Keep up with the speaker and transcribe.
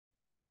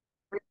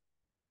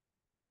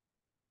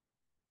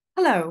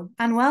Hello,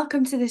 and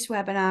welcome to this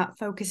webinar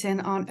focusing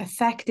on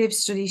effective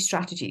study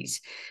strategies.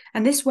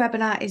 And this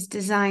webinar is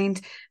designed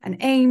and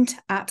aimed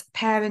at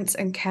parents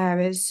and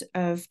carers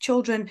of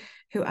children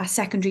who are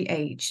secondary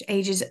age,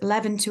 ages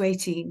 11 to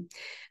 18.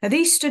 Now,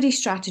 these study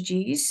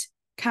strategies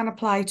can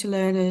apply to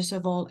learners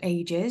of all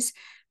ages,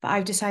 but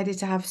I've decided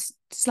to have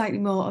slightly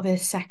more of a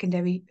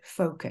secondary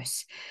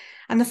focus.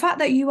 And the fact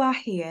that you are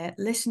here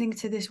listening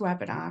to this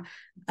webinar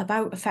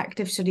about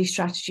effective study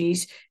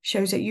strategies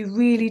shows that you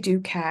really do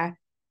care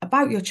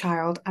about your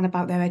child and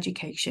about their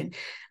education,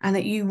 and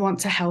that you want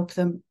to help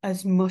them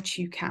as much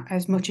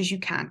as you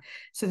can.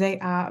 So they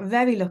are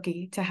very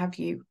lucky to have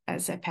you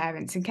as their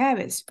parents and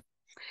carers.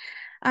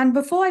 And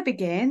before I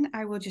begin,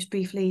 I will just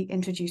briefly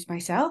introduce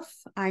myself.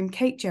 I'm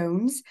Kate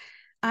Jones.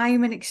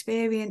 I'm an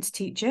experienced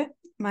teacher.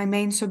 My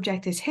main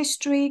subject is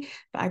history,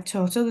 but I've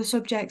taught other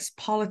subjects,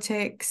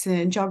 politics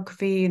and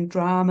geography and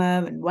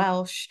drama and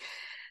Welsh.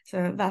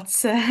 So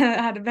that's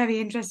had a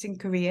very interesting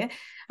career.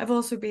 I've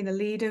also been a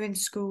leader in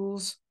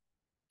schools.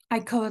 I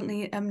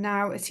currently am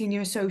now a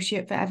senior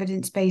associate for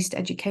evidence-based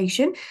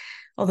education,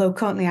 although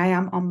currently I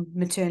am on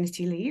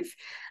maternity leave.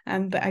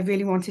 But I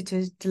really wanted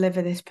to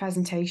deliver this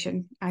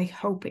presentation. I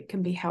hope it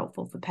can be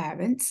helpful for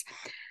parents.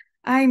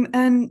 I'm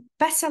a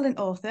best-selling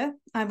author.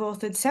 I've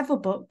authored several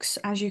books,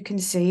 as you can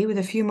see, with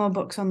a few more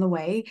books on the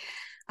way.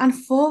 And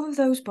 4 of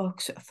those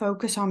books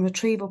focus on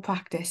retrieval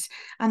practice.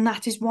 And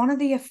that is one of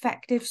the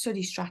effective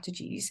study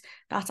strategies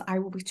that I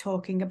will be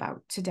talking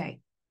about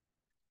today.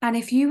 And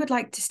if you would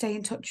like to stay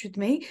in touch with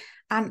me,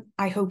 and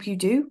I hope you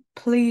do,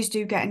 please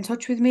do get in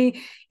touch with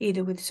me,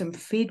 either with some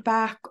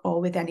feedback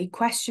or with any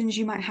questions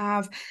you might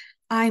have.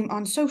 I'm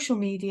on social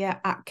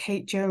media at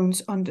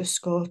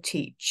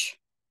katejones_teach.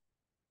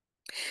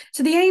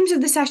 So the aims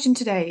of the session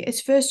today is,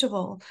 first of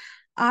all,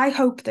 I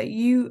hope that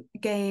you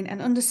gain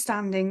an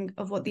understanding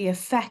of what the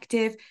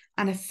effective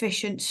and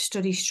efficient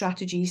study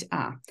strategies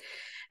are.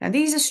 Now,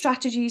 these are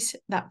strategies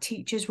that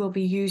teachers will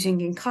be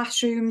using in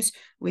classrooms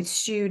with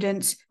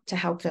students to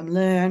help them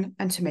learn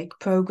and to make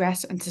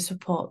progress and to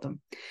support them.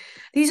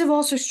 These are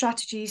also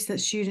strategies that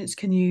students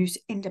can use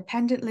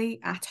independently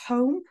at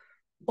home,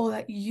 or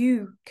that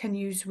you can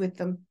use with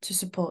them to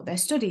support their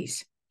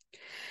studies.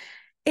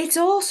 It's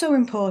also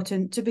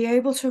important to be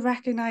able to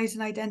recognise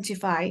and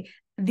identify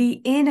the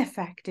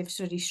ineffective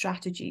study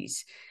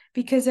strategies,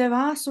 because there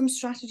are some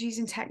strategies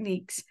and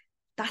techniques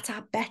that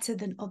are better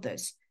than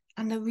others.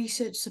 And the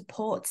research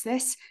supports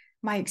this.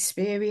 My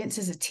experience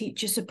as a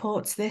teacher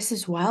supports this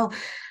as well.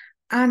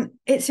 And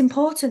it's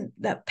important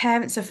that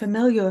parents are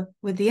familiar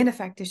with the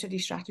ineffective study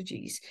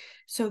strategies,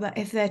 so that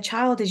if their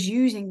child is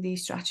using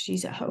these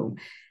strategies at home,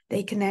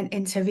 they can then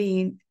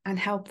intervene and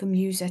help them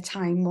use their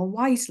time more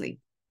wisely.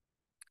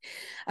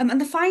 And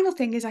the final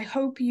thing is, I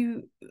hope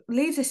you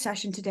leave this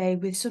session today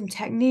with some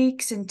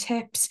techniques and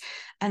tips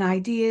and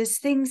ideas,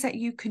 things that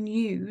you can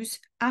use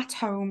at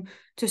home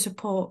to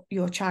support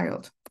your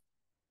child.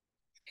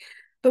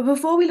 But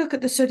before we look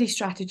at the study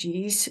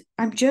strategies,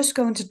 I'm just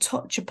going to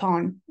touch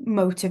upon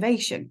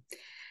motivation.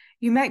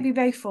 You might be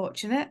very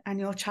fortunate and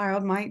your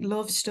child might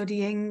love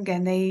studying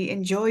and they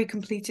enjoy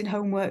completing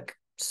homework.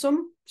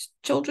 Some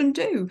children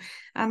do,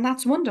 and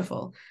that's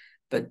wonderful.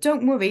 But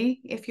don't worry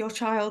if your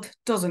child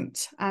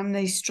doesn't and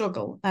they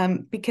struggle,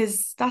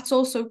 because that's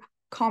also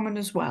common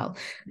as well.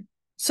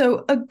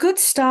 So a good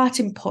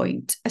starting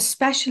point,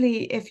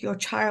 especially if your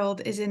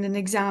child is in an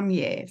exam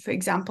year, for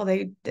example,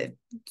 they're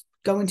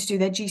going to do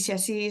their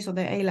GCSEs or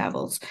their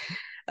A-levels,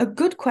 a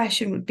good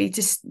question would be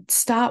to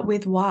start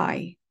with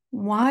why.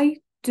 Why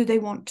do they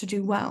want to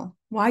do well?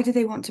 Why do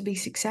they want to be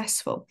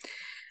successful?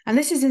 And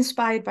this is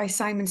inspired by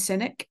Simon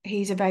Sinek.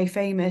 He's a very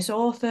famous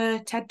author,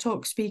 TED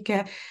Talk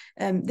speaker.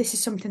 This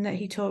is something that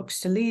he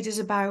talks to leaders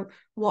about.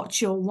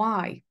 What's your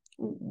why?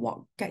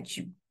 What gets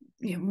you,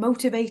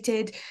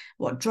 motivated?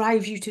 What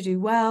drives you to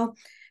do well?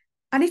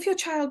 And if your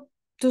child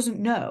doesn't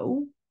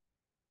know,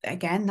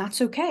 again,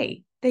 that's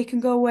okay. They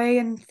can go away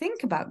and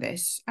think about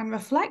this and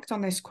reflect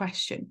on this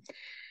question.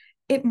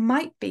 It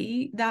might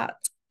be that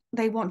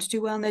they want to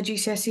do well in their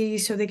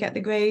GCSEs, so they get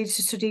the grades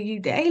to study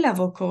the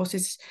A-level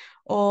courses.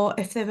 Or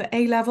if they're at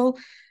A-level,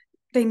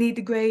 they need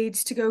the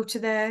grades to go to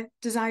their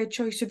desired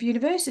choice of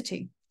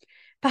university.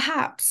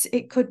 Perhaps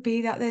it could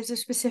be that there's a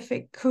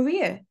specific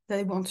career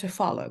they want to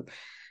follow,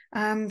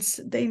 and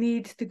they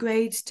need the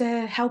grades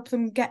to help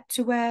them get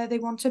to where they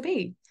want to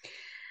be.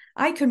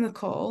 I can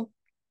recall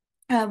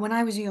when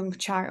I was a young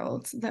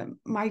child, that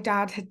my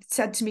dad had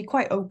said to me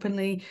quite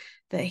openly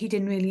that he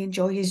didn't really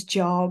enjoy his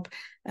job,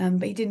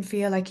 but he didn't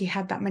feel like he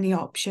had that many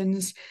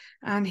options.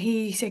 And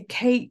he said,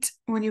 Kate,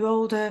 when you're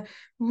older,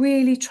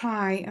 really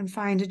try and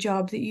find a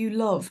job that you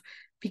love,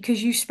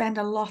 because you spend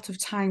a lot of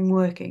time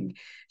working.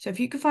 So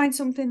if you can find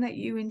something that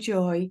you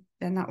enjoy,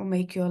 then that will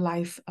make your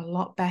life a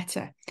lot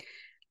better.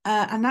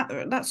 And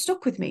that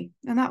stuck with me,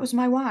 and that was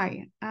my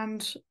why.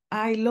 And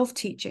I love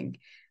teaching.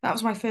 That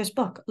was my first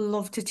book,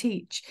 Love to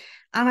Teach.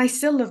 And I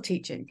still love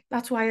teaching.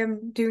 That's why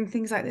I'm doing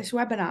things like this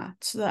webinar,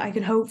 so that I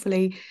can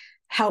hopefully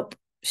help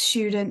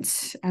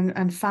students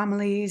and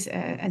families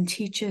and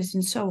teachers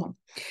and so on.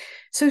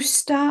 So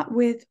start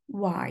with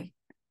why,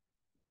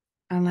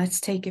 and let's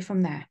take it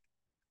from there.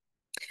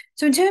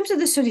 So in terms of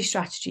the study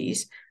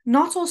strategies,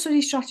 not all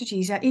study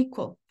strategies are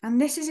equal. And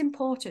this is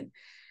important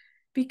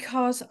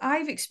because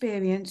I've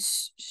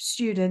experienced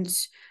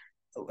students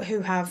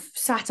who have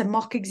sat a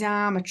mock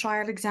exam, a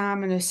trial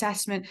exam, an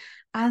assessment,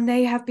 and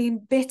they have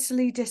been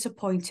bitterly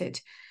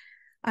disappointed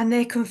and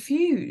they're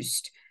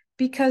confused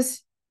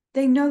because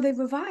they know they've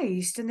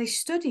revised and they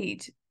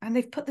studied and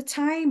they've put the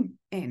time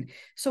in.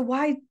 So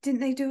why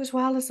didn't they do as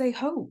well as they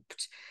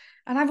hoped?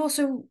 And I've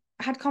also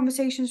had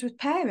conversations with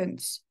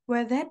parents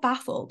where they're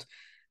baffled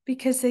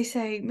because they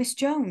say, Miss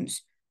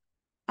Jones,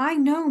 I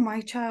know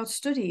my child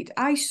studied.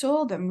 I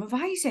saw them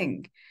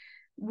revising.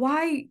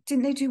 Why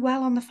didn't they do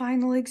well on the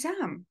final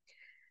exam?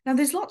 Now,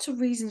 there's lots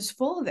of reasons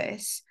for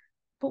this,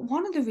 but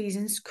one of the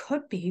reasons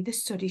could be the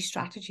study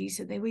strategies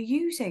that they were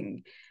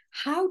using.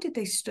 How did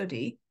they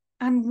study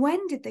and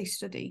when did they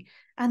study?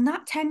 And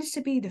that tends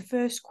to be the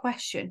first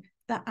question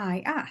that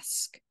I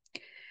ask.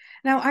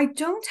 Now, I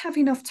don't have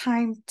enough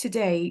time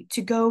today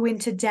to go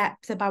into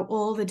depth about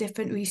all the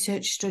different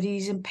research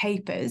studies and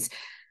papers.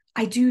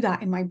 I do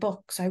that in my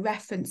books, I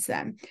reference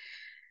them.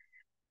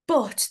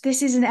 But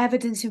this is an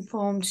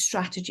evidence-informed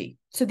strategy.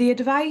 So the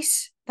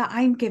advice that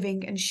I'm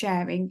giving and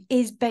sharing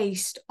is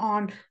based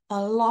on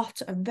a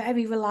lot of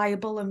very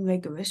reliable and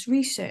rigorous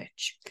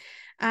research.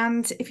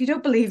 And if you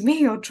don't believe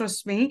me or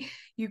trust me,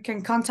 you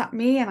can contact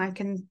me and I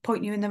can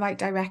point you in the right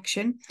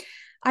direction.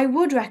 I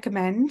would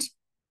recommend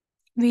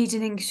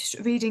reading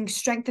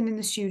Strengthening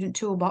the Student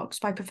Toolbox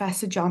by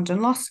Professor John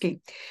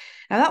Dunlosky.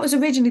 Now, that was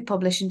originally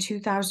published in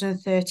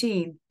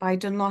 2013 by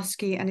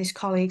Dunlosky and his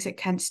colleagues at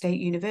Kent State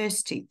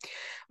University,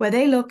 where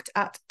they looked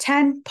at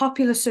 10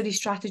 popular study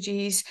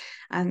strategies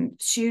and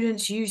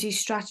students used these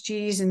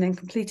strategies and then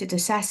completed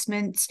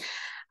assessments.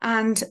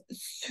 And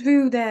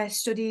through their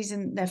studies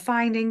and their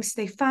findings,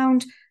 they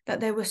found that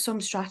there were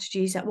some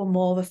strategies that were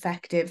more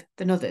effective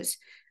than others,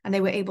 and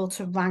they were able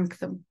to rank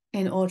them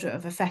in order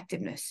of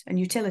effectiveness and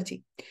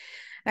utility.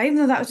 Now, even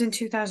though that was in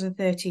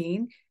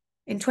 2013,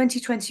 in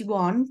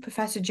 2021,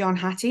 Professor John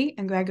Hattie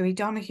and Gregory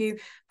Donoghue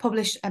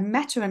published a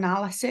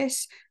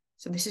meta-analysis.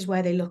 So this is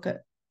where they look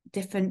at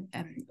different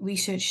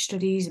research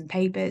studies and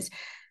papers.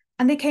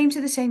 And they came to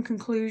the same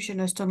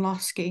conclusion as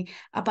Dunlosky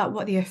about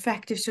what the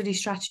effective study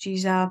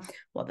strategies are,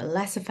 what the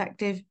less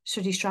effective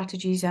study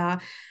strategies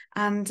are.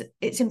 And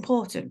it's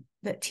important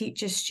that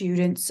teachers,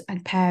 students,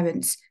 and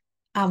parents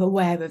are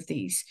aware of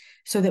these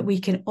so that we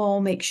can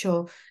all make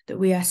sure that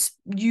we are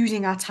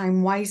using our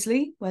time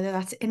wisely, whether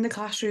that's in the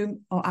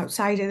classroom or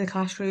outside of the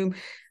classroom,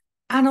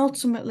 and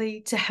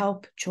ultimately to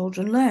help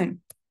children learn.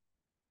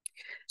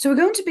 So we're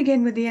going to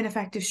begin with the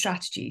ineffective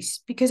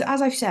strategies because, as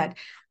I've said,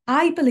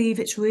 I believe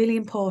it's really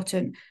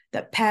important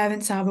that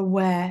parents are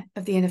aware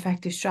of the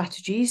ineffective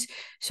strategies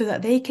so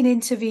that they can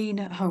intervene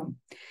at home.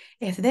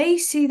 If they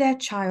see their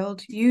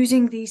child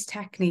using these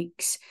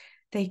techniques,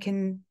 they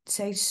can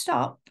say,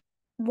 stop.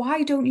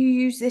 Why don't you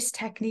use this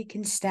technique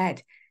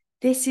instead?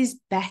 This is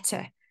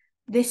better.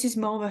 This is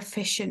more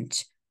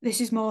efficient.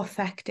 This is more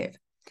effective.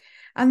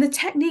 And the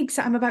techniques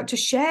that I'm about to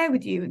share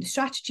with you and the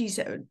strategies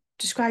that are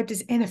described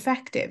as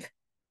ineffective,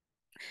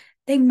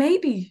 they may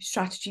be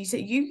strategies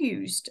that you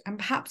used and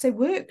perhaps they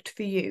worked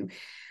for you.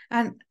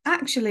 And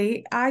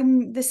actually,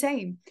 I'm the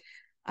same.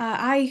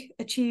 I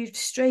achieved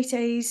straight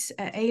A's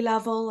at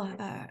A-level.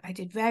 I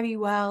did very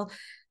well.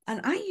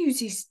 And I use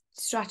these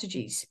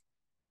strategies.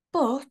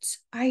 But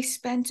I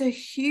spent a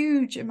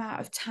huge amount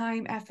of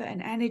time, effort,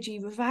 and energy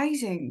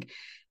revising.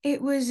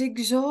 It was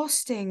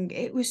exhausting.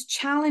 It was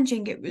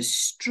challenging. It was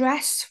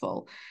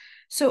stressful.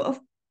 So, of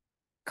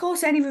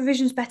course, any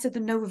revision is better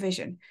than no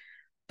revision.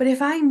 But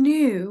if I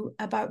knew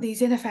about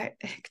these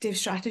ineffective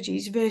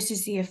strategies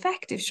versus the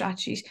effective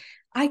strategies,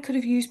 I could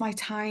have used my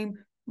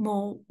time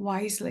more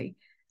wisely.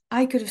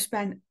 I could have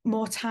spent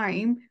more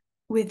time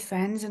with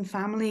friends and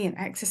family and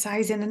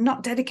exercising and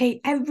not dedicate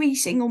every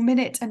single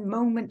minute and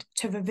moment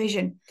to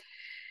revision.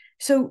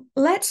 So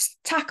let's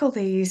tackle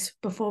these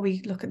before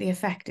we look at the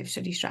effective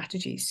study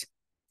strategies.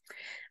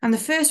 And the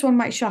first one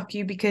might shock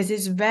you because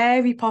it's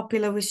very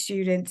popular with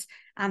students,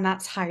 and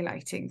that's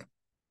highlighting.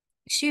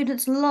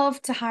 Students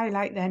love to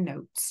highlight their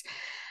notes.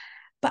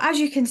 But as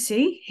you can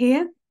see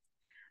here,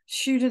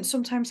 students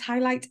sometimes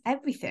highlight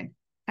everything.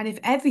 And if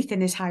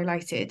everything is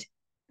highlighted,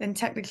 then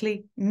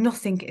technically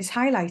nothing is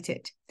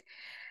highlighted.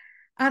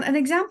 And an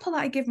example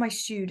that I give my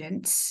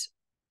students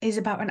is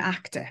about an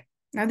actor.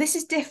 Now, this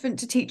is different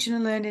to teaching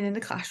and learning in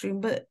the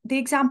classroom, but the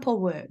example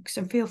works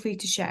and feel free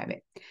to share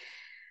it.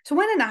 So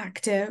when an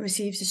actor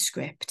receives a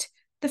script,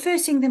 the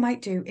first thing they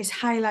might do is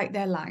highlight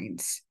their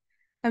lines.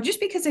 Now, just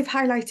because they've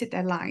highlighted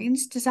their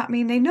lines, does that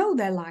mean they know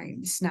their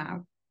lines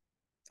now?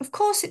 Of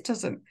course it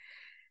doesn't.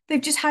 They've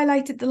just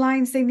highlighted the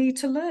lines they need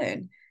to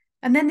learn.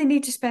 And then they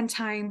need to spend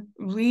time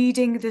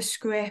reading the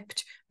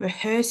script,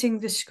 rehearsing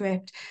the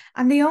script.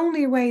 And the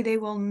only way they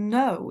will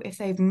know if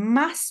they've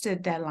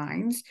mastered their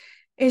lines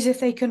is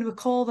if they can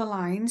recall the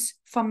lines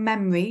from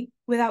memory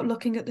without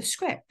looking at the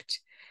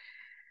script.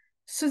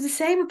 So the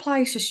same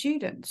applies to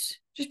students.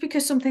 Just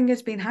because something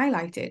has been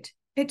highlighted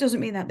It doesn't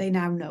mean that they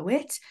now know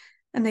it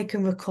and they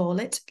can recall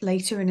it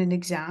later in an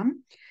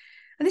exam.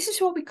 And this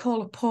is what we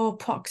call a poor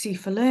proxy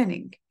for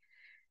learning.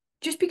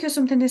 Just because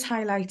something is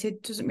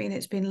highlighted doesn't mean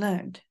it's been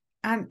learned.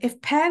 And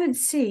if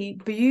parents see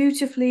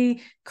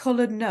beautifully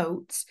coloured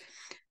notes,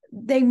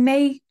 they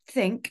may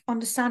think,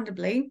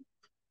 understandably,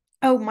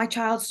 oh, my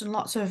child's done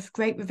lots of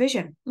great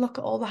revision. Look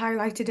at all the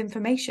highlighted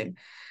information.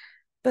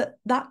 But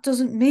that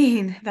doesn't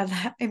mean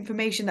that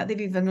information that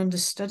they've even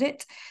understood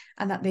it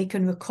and that they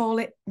can recall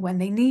it when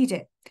they need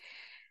it.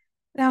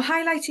 Now,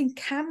 highlighting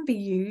can be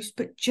used,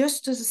 but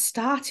just as a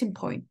starting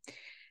point.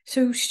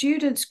 So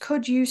students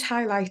could use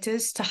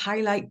highlighters to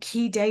highlight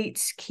key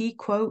dates, key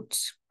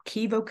quotes,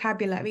 key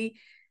vocabulary.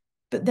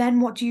 But then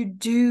what do you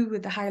do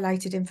with the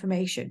highlighted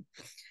information?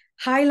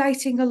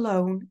 Highlighting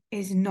alone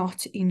is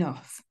not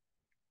enough.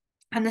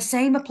 And the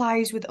same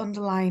applies with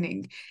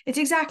underlining. It's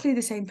exactly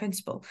the same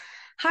principle.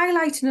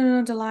 Highlighting and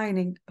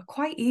underlining are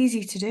quite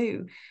easy to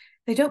do.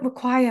 They don't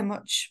require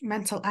much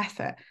mental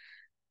effort.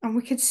 And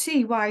we could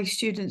see why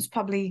students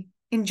probably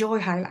enjoy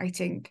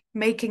highlighting,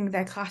 making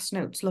their class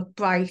notes look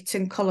bright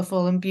and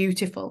colourful and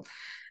beautiful.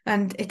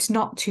 And it's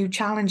not too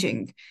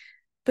challenging.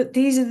 But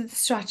these are the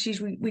strategies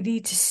we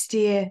need to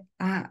steer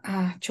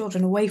our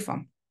children away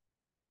from.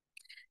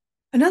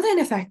 Another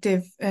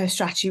ineffective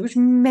strategy, which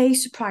may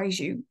surprise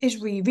you, is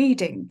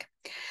rereading.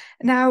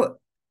 Now,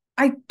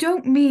 I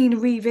don't mean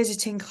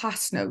revisiting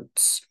class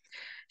notes.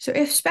 So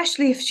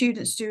especially if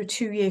students do a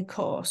 2-year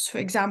course, for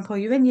example,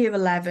 you're in year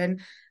 11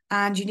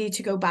 and you need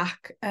to go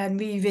back and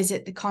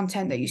revisit the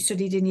content that you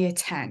studied in year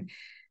 10.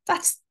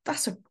 That's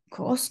of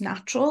course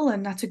natural,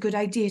 and that's a good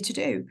idea to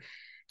do.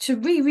 To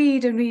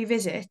reread and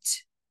revisit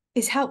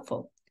is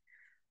helpful.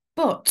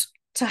 But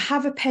to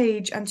have a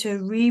page and to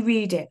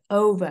reread it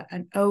over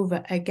and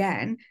over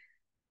again,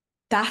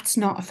 that's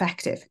not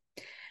effective.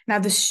 Now,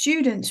 the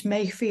students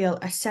may feel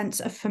a sense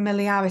of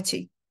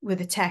familiarity with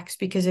the text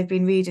because they've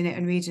been reading it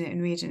and reading it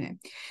and reading it.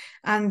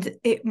 And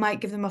it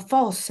might give them a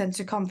false sense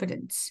of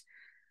confidence.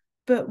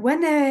 But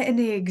when they're in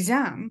the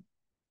exam,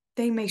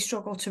 they may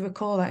struggle to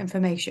recall that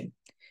information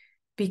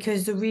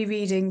because the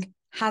rereading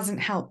hasn't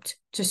helped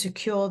to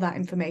secure that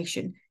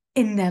information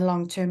in their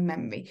long-term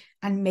memory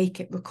and make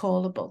it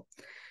recallable.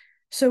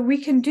 So we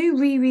can do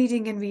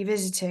rereading and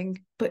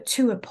revisiting, but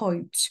to a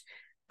point.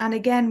 And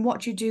again,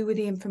 what you do with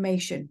the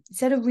information.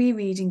 Instead of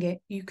rereading it,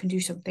 you can do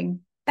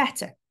something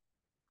better.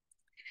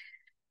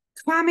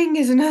 Cramming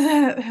is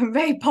another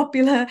very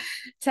popular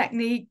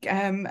technique.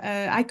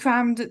 I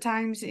crammed at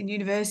times in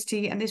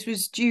university, and this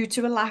was due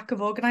to a lack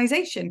of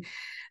organisation.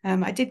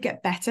 I did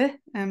get better.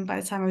 By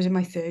the time I was in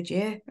my 3rd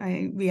year,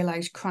 I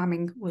realised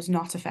cramming was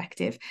not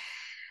effective.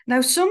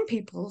 Now, some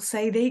people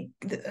say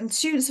and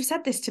students have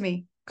said this to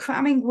me,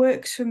 cramming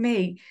works for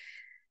me.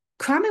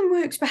 Cramming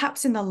works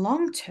perhaps in the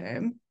long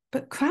term,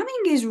 but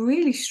cramming is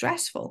really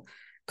stressful.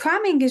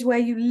 Cramming is where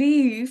you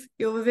leave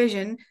your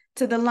revision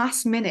to the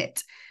last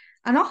minute.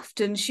 And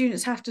often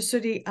students have to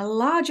study a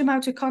large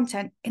amount of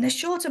content in a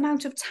short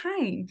amount of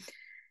time.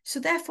 So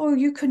therefore,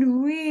 you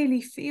can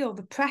really feel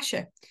the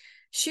pressure.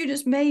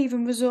 Students may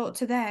even resort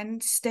to then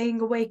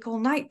staying awake all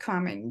night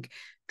cramming,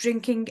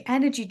 drinking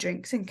energy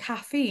drinks and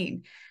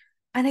caffeine.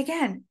 And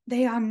again,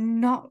 they are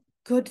not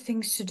good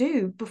things to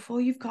do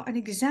before you've got an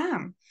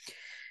exam.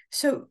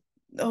 So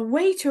a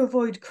way to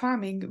avoid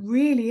cramming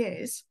really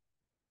is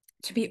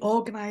to be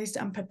organised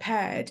and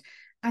prepared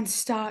and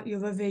start your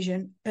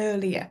revision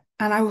earlier.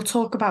 And I will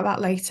talk about that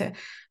later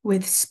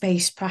with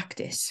space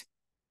practice.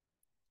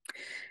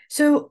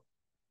 So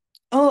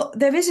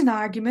there is an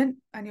argument,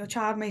 and your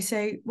child may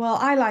say, well,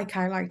 I like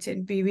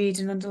highlighting,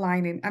 rereading,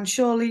 underlining, and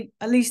surely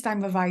at least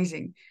I'm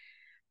revising.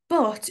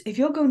 But if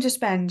you're going to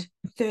spend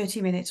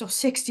 30 minutes or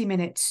 60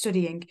 minutes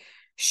studying,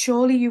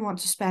 surely you want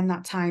to spend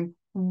that time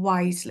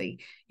wisely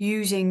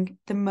using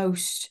the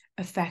most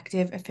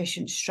effective,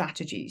 efficient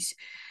strategies.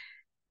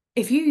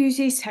 If you use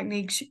these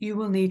techniques, you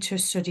will need to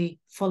study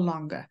for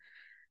longer.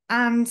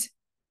 And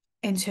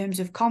in terms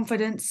of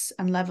confidence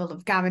and level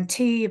of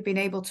guarantee of being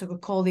able to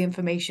recall the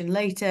information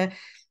later,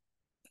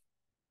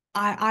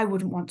 I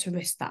wouldn't want to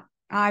risk that.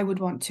 I would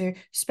want to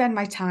spend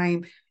my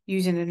time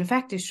using an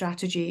effective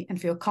strategy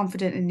and feel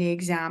confident in the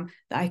exam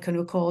that I can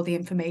recall the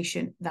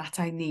information that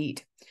I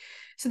need.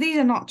 So these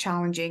are not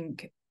challenging.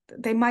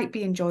 They might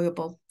be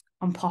enjoyable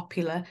and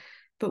popular,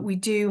 but we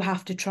do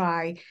have to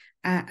try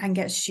and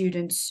get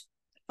students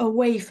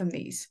away from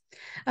these.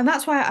 And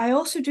that's why I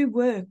also do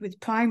work with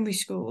primary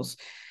schools,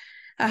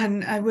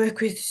 and I work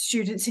with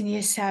students in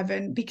year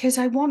 7, because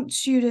I want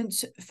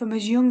students from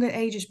as young an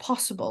age as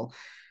possible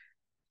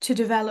to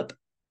develop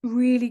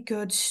really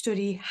good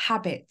study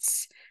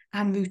habits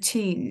and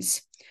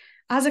routines.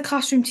 As a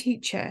classroom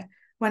teacher,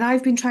 when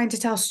I've been trying to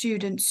tell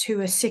students who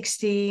are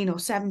 16 or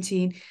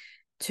 17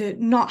 to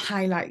not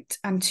highlight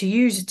and to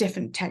use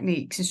different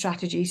techniques and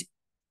strategies,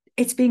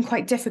 it's been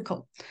quite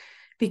difficult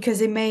because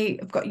they may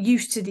have got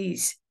used to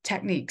these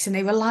techniques and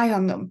they rely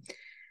on them.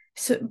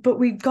 But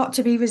we've got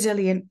to be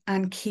resilient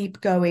and keep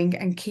going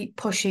and keep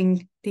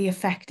pushing the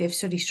effective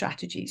study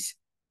strategies.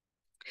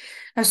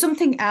 Now,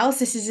 something else,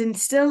 this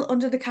is still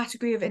under the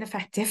category of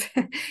ineffective,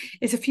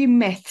 is a few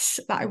myths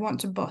that I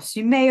want to bust.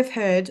 You may have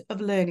heard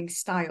of learning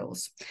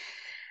styles.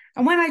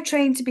 And when I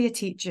trained to be a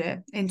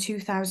teacher in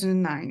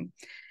 2009,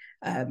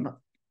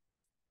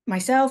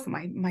 myself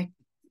and my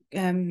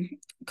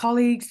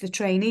colleagues, the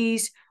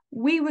trainees,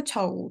 we were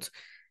told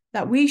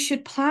that we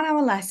should plan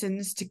our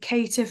lessons to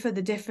cater for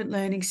the different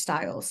learning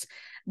styles,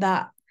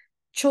 that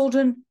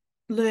children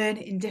learn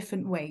in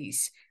different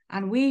ways,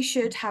 and we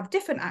should have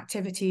different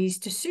activities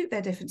to suit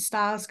their different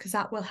styles because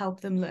that will help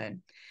them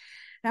learn.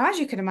 Now, as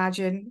you can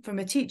imagine, from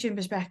a teaching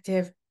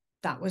perspective,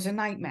 that was a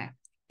nightmare.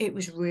 It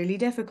was really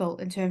difficult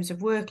in terms of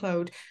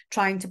workload,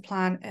 trying to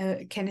plan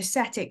a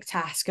kinesthetic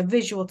task, a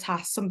visual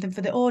task, something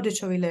for the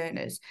auditory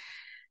learners.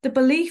 The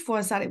belief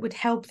was that it would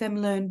help them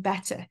learn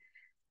better.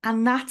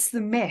 And that's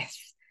the myth.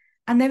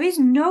 And there is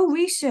no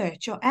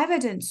research or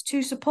evidence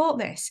to support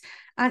this.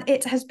 And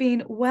it has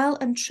been well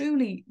and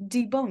truly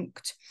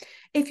debunked.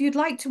 If you'd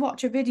like to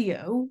watch a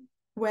video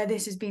where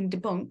this has been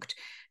debunked,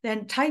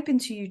 then type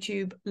into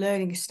YouTube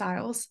learning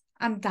styles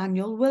and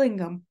Daniel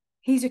Willingham.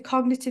 He's a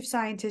cognitive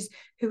scientist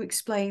who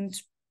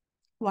explains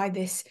why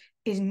this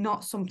is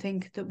not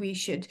something that we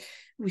should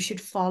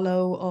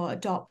follow or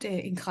adopt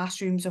in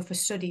classrooms or for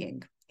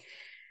studying.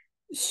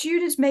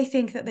 Students may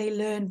think that they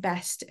learn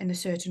best in a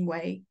certain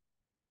way.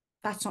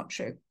 That's not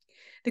true.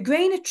 The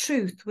grain of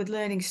truth with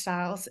learning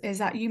styles is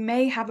that you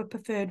may have a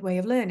preferred way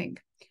of learning.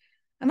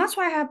 And that's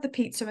why I have the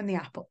pizza and the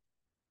apple.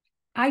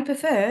 I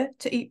prefer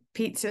to eat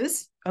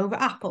pizzas over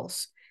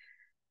apples.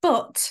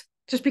 But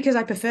just because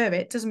I prefer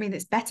it doesn't mean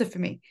it's better for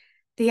me.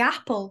 The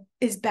apple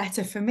is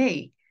better for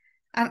me.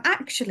 And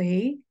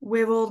actually,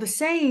 we're all the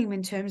same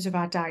in terms of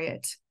our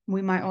diet.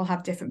 We might all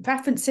have different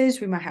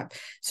preferences. We might have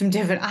some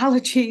different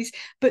allergies.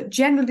 But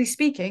generally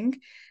speaking,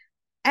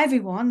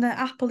 the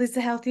apple is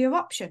the healthier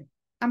option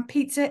and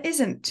pizza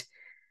isn't.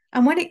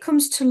 And when it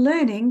comes to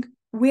learning,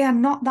 we are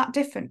not that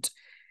different.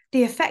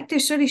 The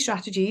effective study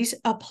strategies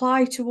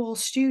apply to all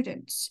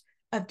students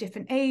of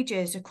different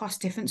ages, across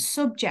different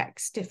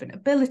subjects, different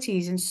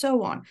abilities, and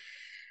so on.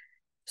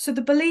 So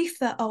the belief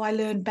that, oh, I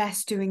learn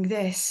best doing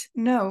this,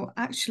 no,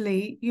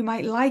 actually, you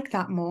might like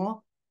that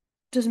more,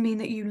 doesn't mean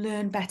that you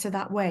learn better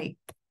that way.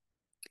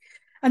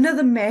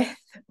 Another myth,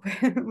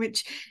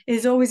 which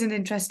is always an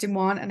interesting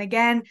one, and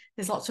again,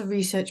 there's lots of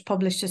research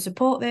published to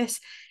support this,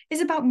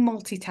 is about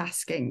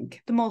multitasking,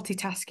 the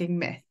multitasking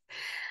myth.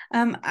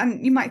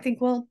 And you might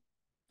think, well,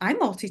 I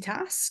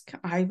multitask.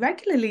 I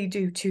regularly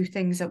do two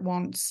things at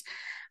once.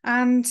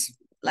 And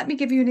let me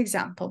give you an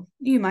example.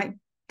 You might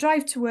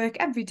drive to work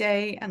every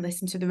day and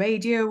listen to the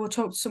radio or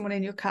talk to someone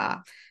in your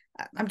car.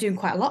 I'm doing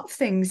quite a lot of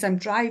things. I'm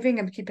driving,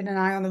 I'm keeping an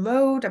eye on the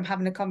road, I'm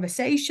having a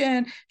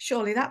conversation.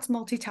 Surely that's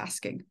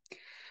multitasking.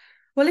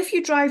 Well, if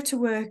you drive to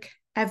work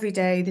every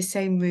day, the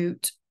same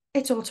route,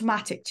 it's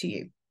automatic to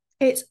you.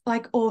 It's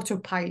like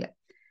autopilot.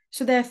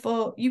 So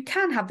therefore, you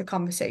can have the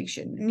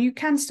conversation and you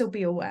can still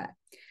be aware.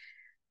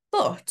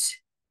 But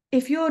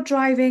if you're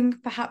driving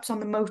perhaps on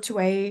the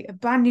motorway, a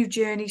brand new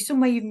journey,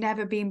 somewhere you've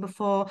never been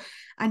before,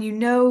 and you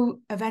know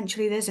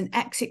eventually there's an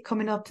exit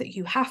coming up that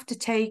you have to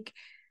take,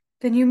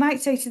 then you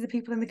might say to the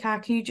people in the car,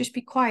 can you just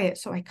be quiet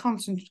so I can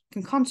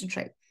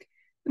concentrate?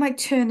 You might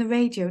turn the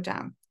radio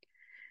down.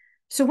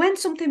 So when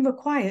something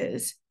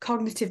requires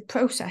cognitive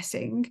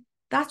processing,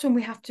 that's when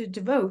we have to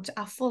devote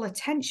our full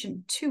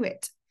attention to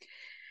it.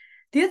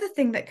 The other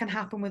thing that can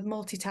happen with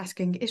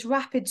multitasking is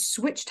rapid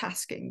switch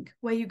tasking,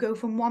 where you go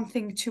from one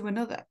thing to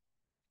another.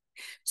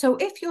 So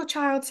if your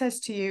child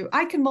says to you,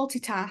 I can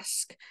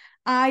multitask,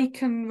 I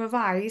can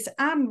revise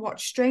and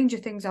watch Stranger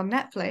Things on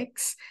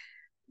Netflix,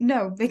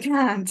 no, they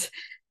can't.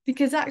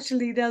 Because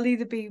actually they'll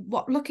either be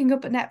looking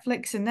up at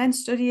Netflix and then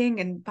studying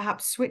and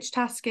perhaps switch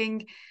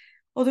tasking.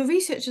 Or the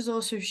research has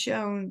also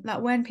shown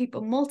that when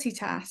people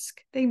multitask,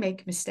 they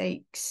make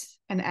mistakes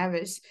and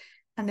errors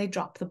and they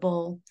drop the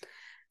ball.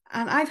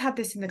 And I've had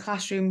this in the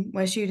classroom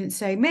where students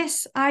say,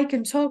 Miss, I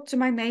can talk to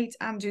my mate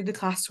and do the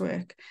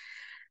classwork.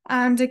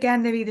 And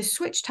again, they're either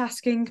switch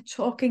tasking,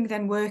 talking,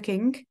 then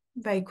working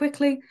very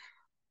quickly,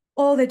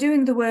 or they're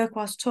doing the work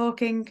whilst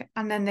talking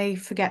and then they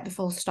forget the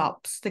full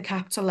stops, the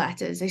capital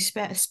letters, they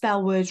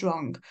spell words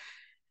wrong.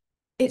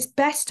 It's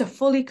best to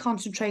fully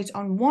concentrate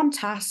on one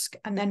task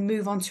and then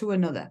move on to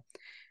another.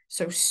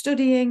 So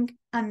studying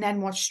and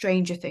then watch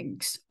Stranger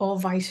Things or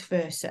vice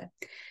versa.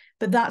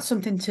 But that's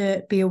something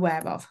to be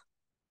aware of.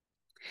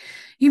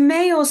 You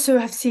may also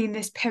have seen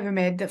this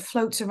pyramid that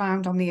floats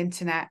around on the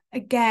internet.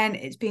 Again,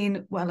 it's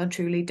been well and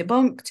truly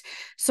debunked.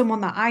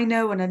 Someone that I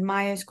know and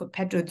admire is called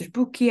Pedro de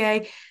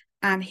Buquier,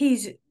 and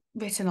he's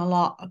written a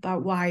lot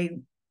about why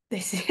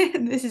this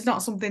is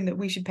not something that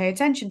we should pay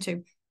attention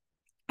to.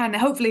 And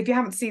hopefully, if you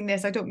haven't seen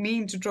this, I don't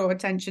mean to draw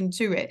attention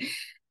to it,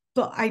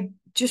 but I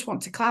just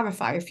want to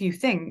clarify a few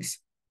things.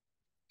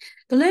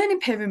 The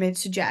learning pyramid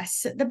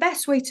suggests that the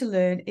best way to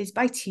learn is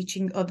by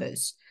teaching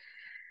others.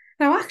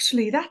 Now,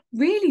 actually, that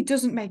really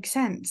doesn't make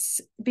sense,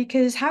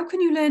 because how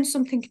can you learn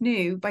something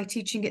new by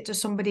teaching it to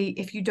somebody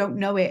if you don't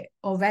know it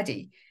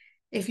already?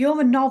 If you're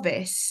a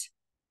novice,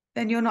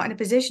 then you're not in a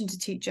position to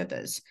teach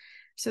others.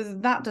 So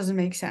that doesn't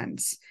make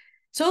sense.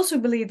 It's also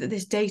believed that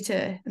this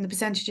data and the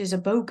percentages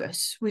are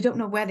bogus. We don't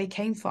know where they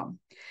came from.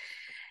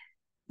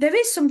 There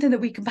is something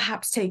that we can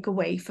perhaps take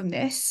away from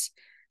this.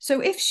 So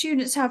if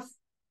students have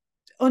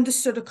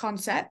understood a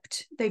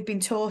concept, they've been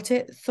taught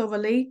it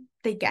thoroughly,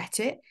 they get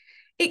it,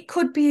 it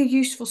could be a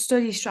useful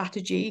study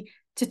strategy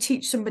to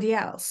teach somebody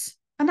else.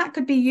 And that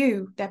could be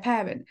you, their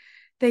parent.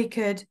 They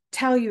could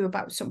tell you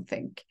about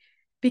something,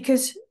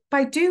 because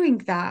by doing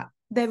that,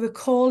 they're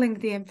recalling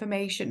the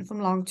information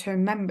from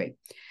long-term memory.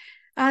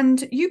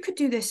 And you could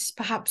do this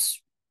perhaps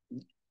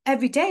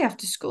every day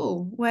after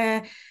school,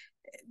 where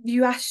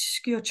you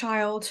ask your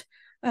child,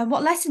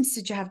 what lessons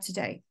did you have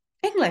today?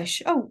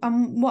 English. Oh,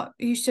 what are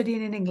you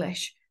studying in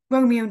English?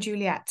 Romeo and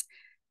Juliet.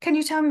 Can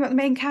you tell me about the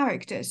main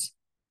characters?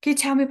 Can you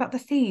tell me about the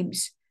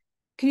themes?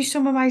 Can you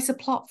summarize the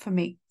plot for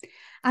me?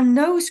 And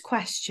those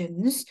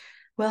questions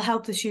will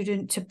help the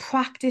student to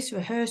practice,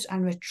 rehearse,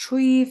 and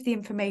retrieve the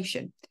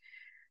information.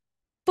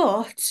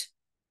 But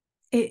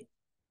it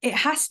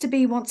has to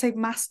be once they've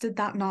mastered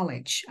that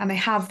knowledge and they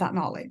have that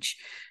knowledge.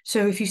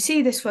 So if you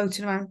see this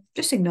floating around,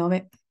 just ignore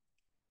it.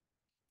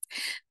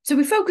 So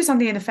we focus on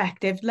the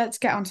ineffective. Let's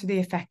get onto the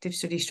effective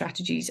study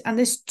strategies. And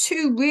there's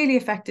two really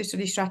effective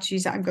study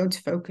strategies that I'm going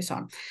to focus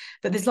on,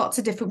 but there's lots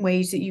of different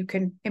ways that you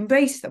can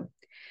embrace them.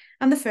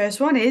 And the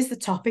first one is the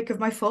topic of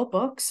my 4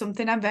 books,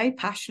 something I'm very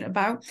passionate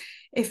about.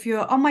 If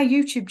you're on my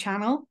YouTube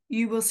channel,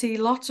 you will see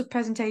lots of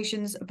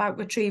presentations about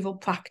retrieval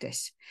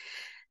practice.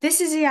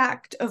 This is the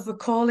act of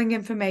recalling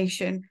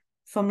information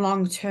from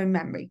long-term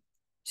memory.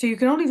 So you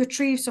can only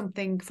retrieve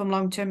something from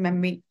long-term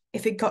memory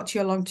if it got to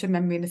your long-term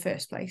memory in the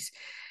first place.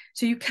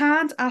 So you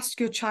can't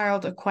ask your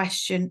child a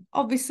question,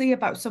 obviously,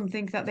 about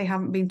something that they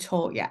haven't been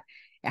taught yet.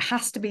 It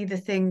has to be the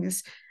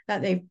things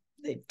that they've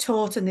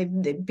taught and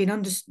they've been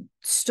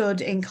understood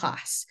in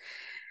class.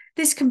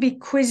 This can be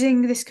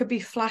quizzing, this could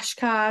be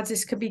flashcards,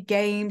 this could be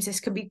games,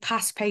 this could be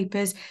past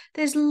papers.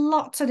 There's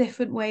lots of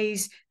different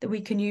ways that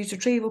we can use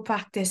retrieval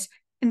practice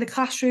in the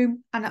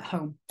classroom and at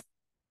home.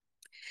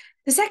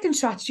 The second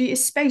strategy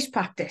is space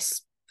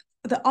practice,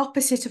 the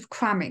opposite of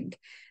cramming.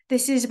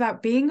 This is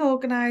about being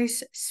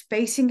organised,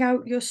 spacing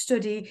out your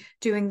study,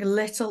 doing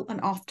little and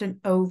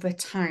often over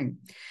time.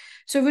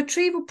 So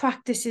retrieval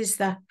practice is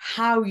the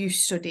how you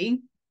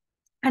study,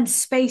 and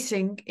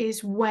spacing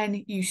is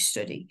when you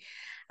study.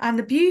 And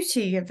the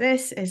beauty of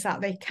this is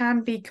that they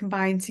can be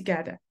combined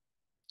together.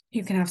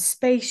 You can have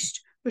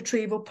spaced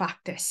retrieval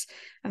practice,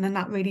 and then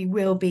that really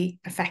will be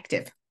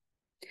effective.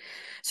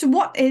 So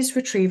what is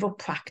retrieval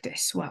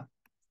practice? Well,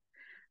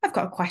 I've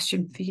got a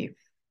question for you.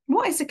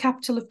 What is the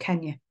capital of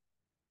Kenya?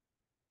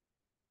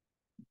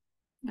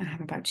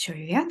 I'm about to show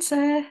you the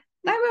answer.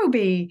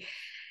 Nairobi.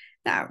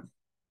 Now,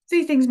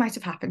 3 things might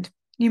have happened.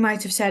 You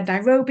might have said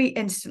Nairobi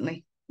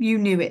instantly. You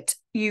knew it.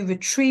 You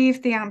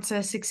retrieved the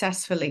answer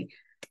successfully.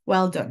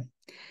 Well done.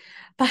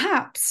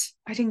 Perhaps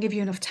I didn't give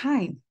you enough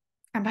time.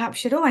 And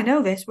perhaps you said, oh, I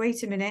know this.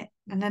 Wait a minute.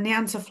 And then the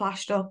answer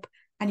flashed up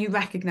and you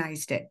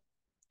recognised it.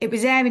 It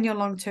was there in your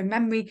long-term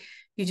memory.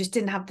 You just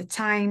didn't have the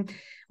time,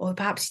 or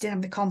perhaps you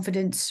didn't have the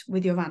confidence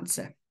with your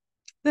answer.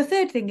 The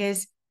third thing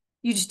is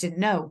you just didn't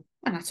know,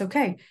 and that's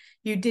okay.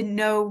 You didn't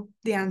know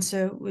the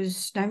answer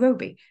was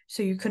Nairobi,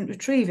 so you couldn't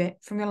retrieve it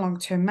from your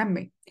long-term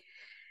memory.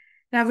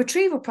 Now,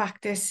 retrieval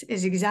practice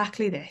is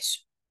exactly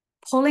this: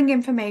 pulling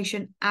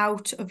information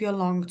out of your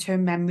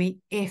long-term memory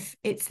if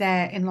it's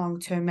there in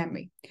long-term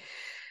memory.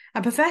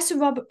 And Professor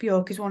Robert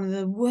Bjork is one of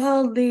the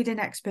world-leading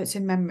experts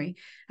in memory.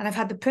 And I've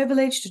had the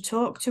privilege to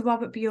talk to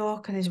Robert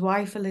Bjork and his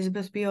wife,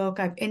 Elizabeth Bjork.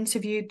 I've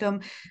interviewed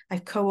them.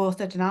 I've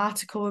co-authored an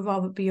article with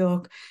Robert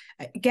Bjork.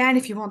 Again,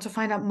 if you want to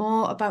find out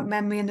more about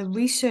memory and the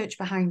research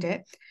behind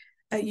it,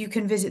 you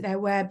can visit their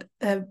web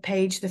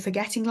page, The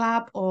Forgetting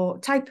Lab, or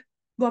type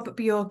Robert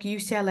Bjork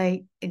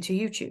UCLA into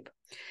YouTube.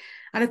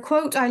 And a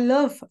quote I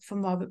love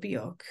from Robert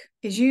Bjork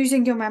is,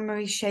 using your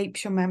memory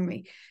shapes your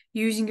memory.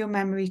 Using your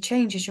memory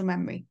changes your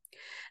memory.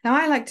 Now,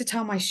 I like to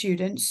tell my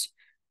students,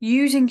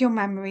 using your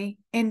memory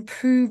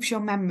improves your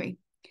memory.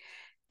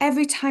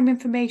 Every time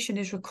information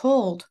is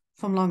recalled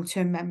from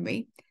long-term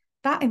memory,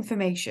 that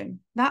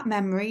information, that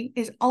memory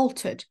is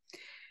altered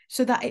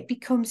so that it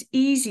becomes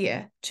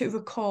easier to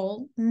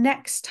recall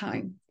next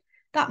time.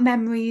 That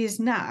memory is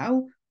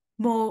now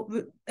more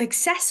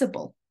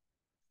accessible,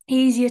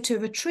 easier to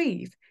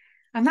retrieve.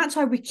 And that's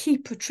why we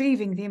keep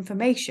retrieving the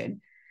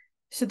information,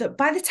 so that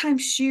by the time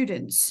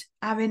students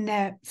are in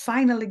their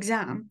final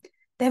exam,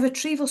 their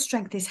retrieval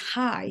strength is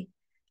high.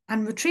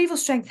 And retrieval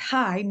strength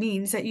high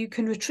means that you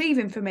can retrieve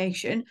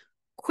information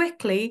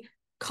quickly,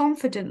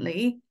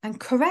 confidently, and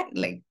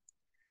correctly.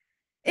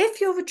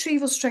 If your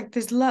retrieval strength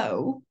is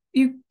low,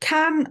 you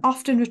can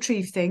often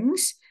retrieve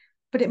things,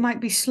 but it might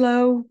be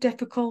slow,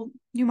 difficult,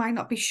 you might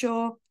not be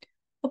sure,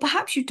 or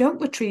perhaps you don't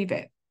retrieve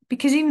it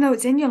because even though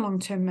it's in your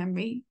long-term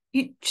memory,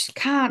 you just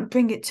can't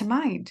bring it to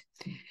mind.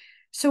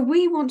 So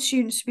we want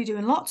students to be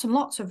doing lots and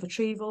lots of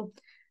retrieval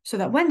so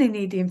that when they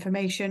need the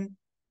information,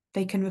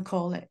 they can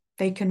recall it,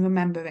 they can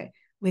remember it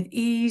with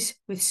ease,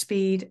 with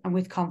speed, and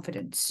with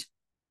confidence.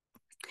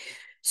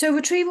 So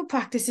retrieval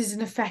practice is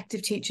an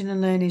effective teaching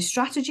and learning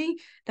strategy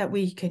that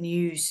we can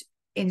use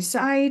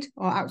inside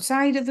or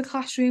outside of the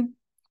classroom.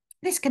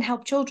 This can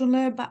help children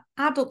learn, but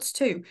adults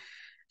too.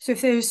 So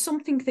if there is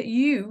something that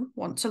you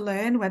want to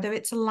learn, whether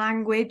it's a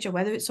language or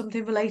whether it's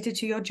something related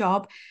to your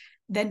job,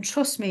 then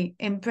trust me,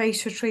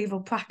 embrace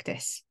retrieval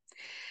practice.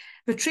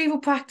 Retrieval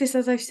practice,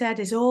 as I've said,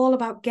 is all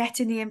about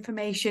getting the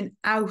information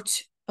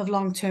out of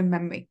long-term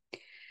memory.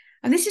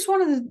 And this is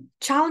one of the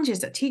challenges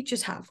that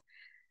teachers have.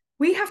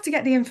 We have to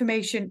get the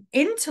information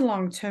into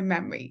long-term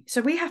memory.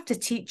 So we have to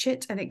teach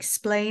it and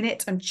explain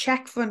it and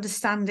check for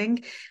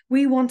understanding.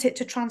 We want it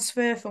to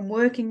transfer from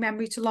working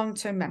memory to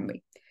long-term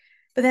memory.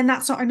 But then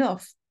that's not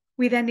enough.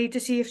 We then need to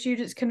see if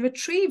students can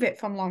retrieve it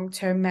from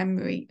long-term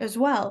memory as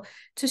well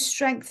to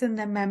strengthen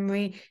their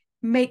memory,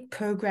 make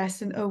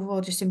progress, and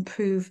overall just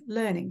improve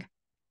learning.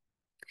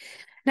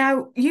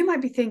 Now, you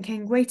might be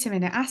thinking, wait a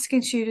minute,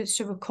 asking students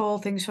to recall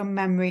things from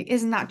memory,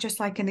 isn't that just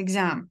like an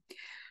exam?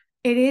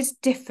 It is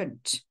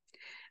different.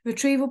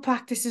 Retrieval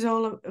practice is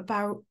all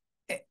about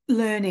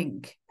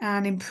learning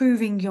and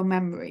improving your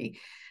memory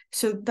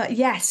so that,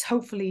 yes,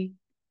 hopefully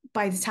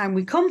by the time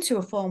we come to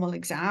a formal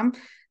exam,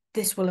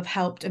 this will have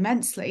helped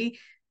immensely.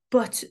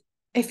 But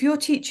if your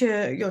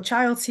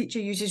child's teacher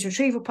uses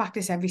retrieval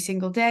practice every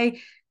single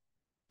day,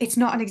 it's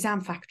not an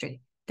exam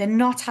factory. They're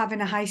not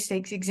having a high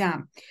stakes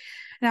exam.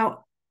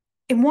 Now,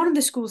 in one of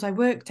the schools I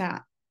worked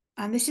at,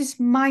 and this is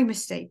my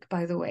mistake,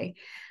 by the way,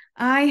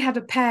 I had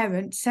a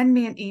parent send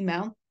me an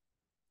email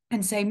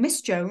and say,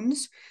 Miss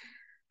Jones,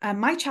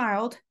 my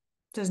child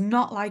does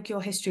not like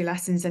your history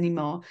lessons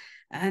anymore.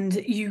 And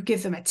you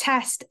give them a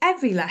test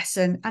every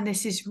lesson. And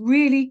this is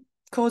really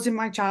causing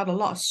my child a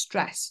lot of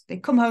stress. They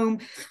come home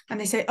and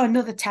they say,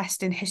 another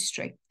test in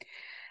history.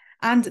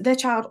 And their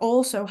child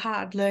also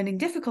had learning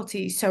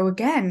difficulties. So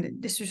again,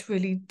 this was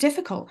really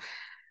difficult.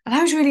 And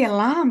I was really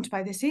alarmed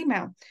by this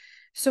email.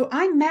 So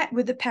I met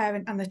with the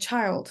parent and the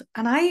child,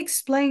 and I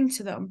explained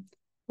to them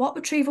what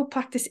retrieval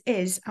practice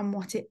is and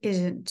what it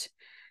isn't.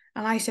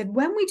 And I said,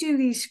 when we do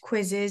these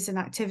quizzes and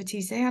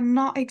activities, they are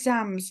not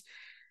exams.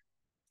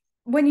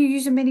 When you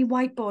use a mini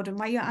whiteboard and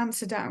write your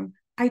answer down,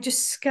 I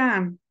just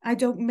scan. I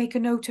don't make a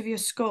note of your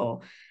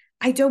score.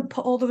 I don't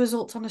put all the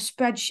results on a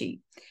spreadsheet.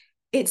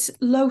 It's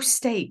low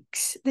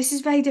stakes. This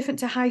is very different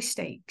to high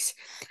stakes.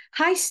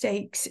 High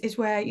stakes is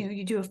where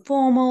you do a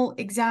formal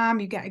exam,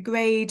 you get a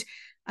grade,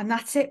 and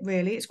that's it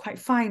really. It's quite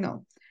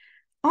final.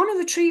 On a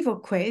retrieval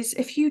quiz,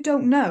 if you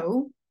don't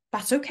know,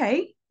 that's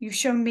okay. You've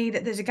shown me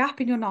that there's a gap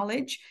in your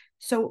knowledge.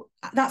 So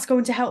that's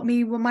going to help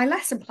me with my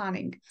lesson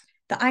planning,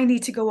 that I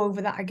need to go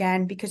over that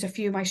again because a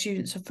few of my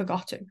students have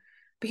forgotten.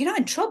 But you're not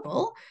in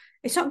trouble.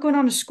 It's not going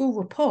on a school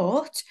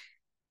report.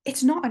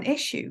 It's not an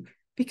issue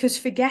because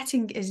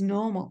forgetting is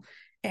normal.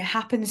 It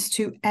happens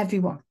to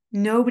everyone.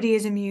 Nobody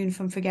is immune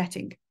from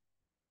forgetting.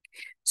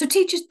 So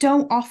teachers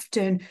don't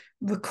often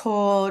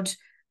record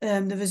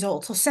the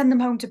results or send them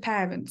home to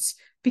parents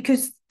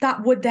because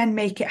that would then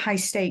make it high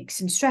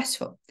stakes and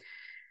stressful.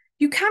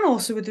 You can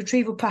also, with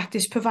retrieval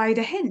practice, provide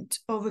a hint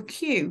or a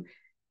cue.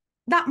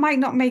 That might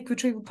not make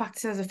retrieval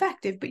practice as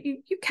effective, but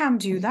you can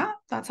do that.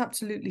 That's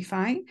absolutely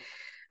fine.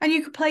 And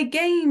you can play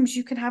games,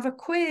 you can have a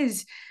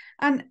quiz.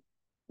 And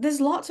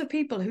there's lots of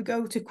people who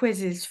go to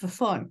quizzes for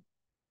fun.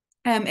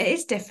 It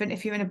is different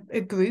if you're in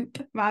a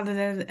group rather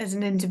than as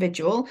an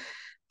individual,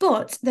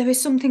 but there is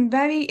something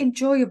very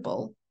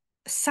enjoyable,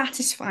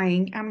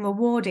 satisfying, and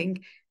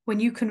rewarding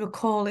when you can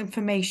recall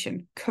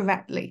information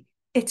correctly.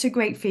 It's a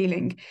great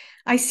feeling.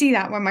 I see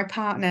that when my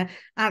partner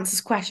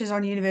answers questions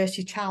on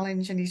University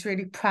Challenge and he's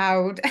really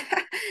proud.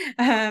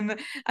 And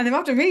they're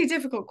often really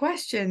difficult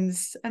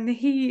questions, and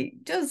he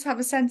does have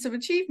a sense of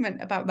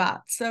achievement about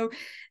that. So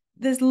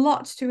there's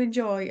lots to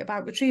enjoy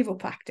about retrieval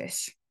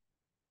practice.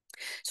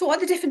 So what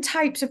are the different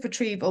types of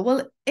retrieval?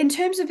 Well, in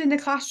terms of in the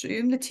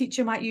classroom, the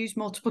teacher might use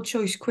multiple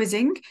choice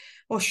quizzing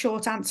or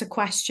short answer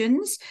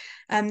questions.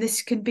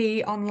 This can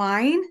be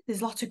online.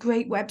 There's lots of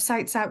great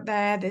websites out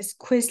there. There's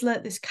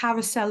Quizlet, there's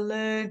Carousel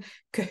Learn,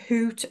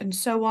 Kahoot, and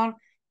so on.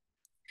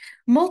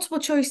 Multiple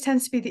choice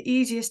tends to be the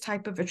easiest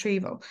type of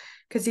retrieval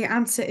because the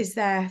answer is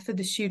there for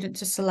the student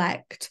to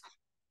select.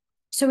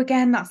 So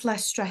again, that's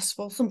less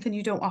stressful, something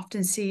you don't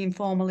often see in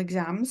formal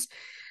exams.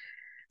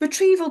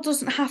 Retrieval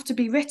doesn't have to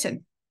be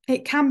written.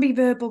 It can be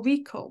verbal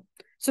recall.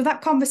 So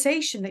that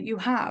conversation that you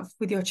have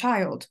with your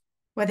child,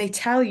 where they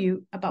tell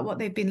you about what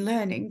they've been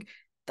learning,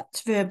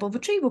 that's verbal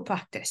retrieval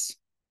practice.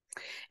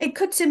 It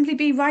could simply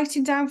be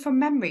writing down from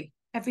memory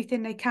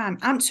everything they can,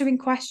 answering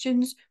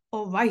questions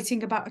or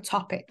writing about a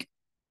topic.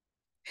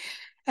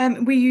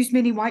 We use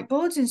mini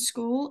whiteboards in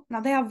school. Now,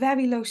 they are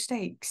very low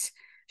stakes.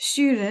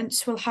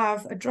 Students will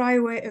have a dry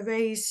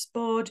erase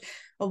board,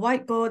 a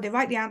whiteboard, they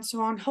write the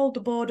answer on, hold the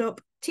board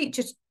up,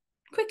 teacher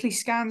quickly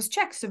scans,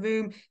 checks the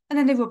room, and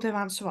then they rub their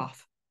answer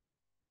off.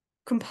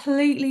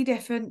 Completely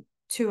different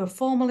to a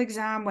formal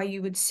exam where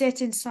you would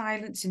sit in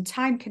silence in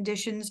time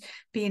conditions,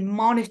 being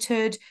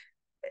monitored.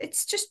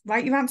 It's just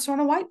write your answer on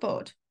a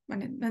whiteboard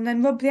and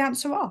then rub the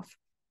answer off.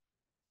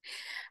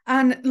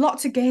 and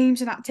lots of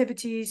games and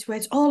activities where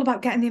it's all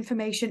about getting the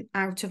information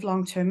out of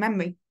long-term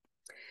memory.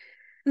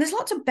 And there's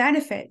lots of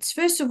benefits.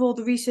 First of all,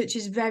 the research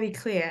is very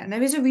clear, and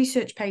there is a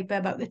research paper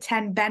about the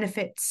 10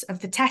 benefits of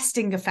the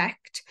testing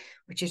effect,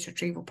 which is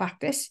retrieval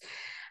practice.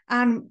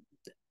 And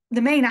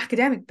the main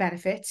academic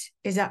benefit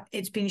is that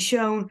it's been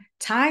shown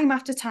time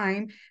after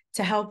time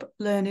to help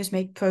learners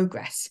make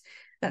progress,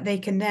 that they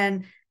can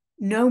then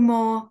know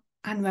more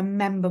and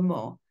remember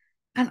more.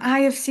 And I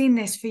have seen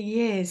this for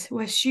years,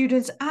 where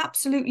students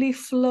absolutely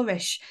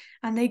flourish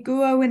and they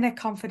grow in their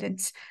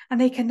confidence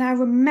and they can now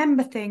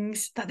remember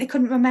things that they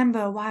couldn't remember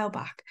a while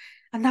back.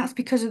 And that's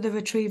because of the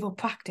retrieval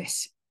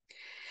practice.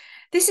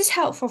 This is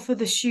helpful for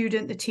the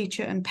student, the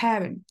teacher, and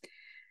parent.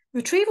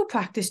 Retrieval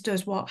practice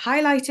does what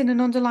highlighting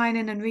and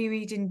underlining and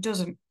rereading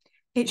doesn't.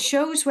 It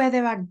shows where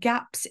there are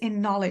gaps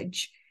in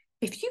knowledge.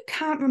 If you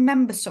can't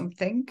remember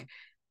something,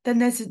 then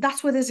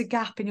that's where there's a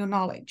gap in your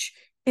knowledge.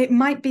 It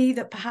might be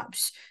that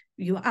perhaps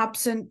you were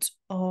absent,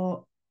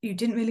 or you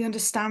didn't really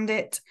understand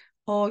it,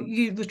 or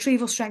your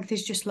retrieval strength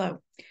is just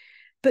low.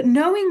 But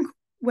knowing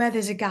where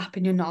there's a gap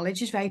in your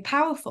knowledge is very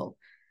powerful,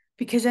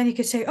 because then you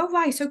could say, oh,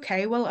 right,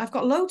 okay, well, I've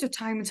got loads of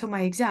time until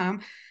my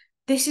exam.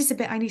 This is the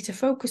bit I need to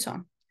focus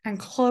on and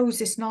close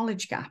this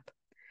knowledge gap.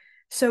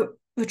 So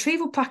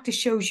retrieval practice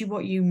shows you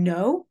what you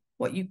know,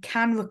 what you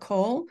can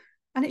recall,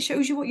 and it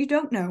shows you what you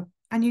don't know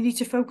and you need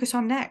to focus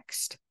on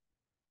next.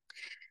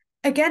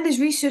 Again, there's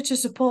research to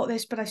support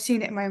this, but I've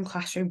seen it in my own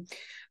classroom.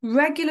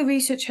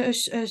 Research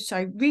has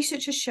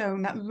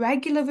shown that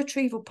regular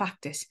retrieval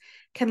practice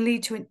can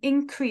lead to an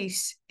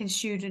increase in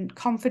student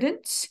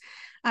confidence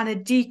and a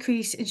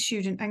decrease in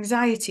student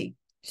anxiety.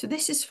 So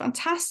this is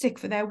fantastic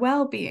for their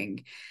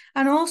well-being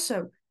and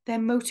also their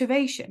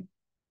motivation.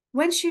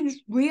 When students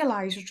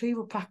realise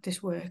retrieval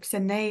practice works,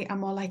 then they are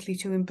more likely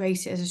to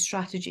embrace it as a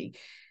strategy,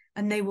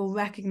 and they will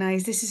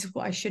recognise this is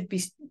what I should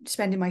be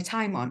spending my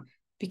time on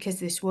because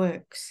this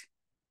works.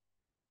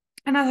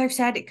 And as I've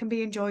said, it can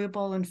be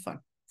enjoyable and fun.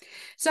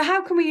 So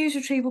how can we use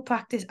retrieval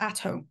practice at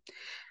home?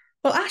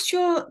 Well, ask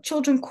your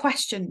children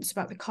questions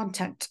about the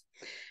content.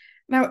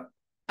 Now,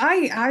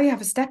 I have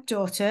a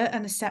stepdaughter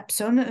and a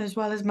stepson, as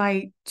well as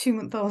my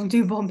 2-month-old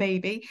newborn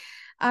baby.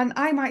 And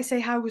I might say,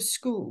 how was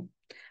school?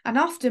 And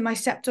often my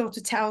stepdaughter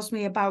tells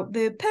me about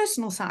the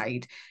personal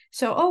side.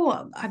 So,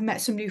 oh, I've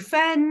met some new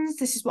friends.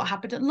 This is what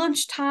happened at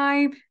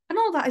lunchtime. And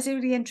all that is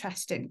really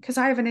interesting because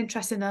I have an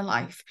interest in their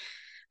life.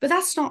 But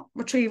that's not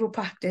retrieval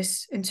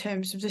practice in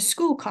terms of the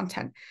school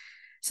content.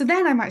 So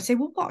then I might say,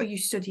 well, what are you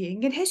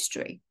studying in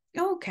history?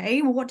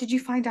 Okay, well, what did you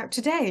find out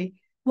today?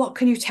 What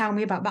can you tell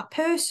me about that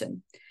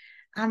person?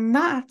 And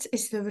that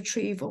is the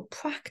retrieval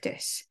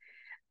practice.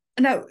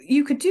 Now,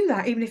 you could do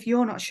that even if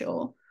you're not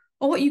sure.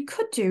 Or what you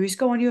could do is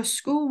go on your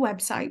school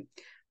website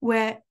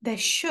where there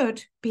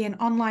should be an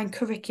online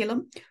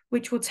curriculum,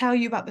 which will tell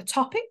you about the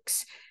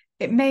topics.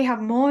 It may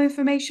have more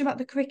information about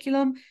the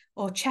curriculum,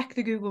 or check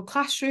the Google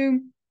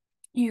Classroom.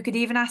 You could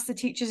even ask the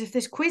teachers if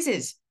there's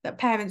quizzes that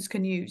parents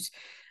can use.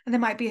 And there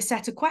might be a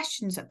set of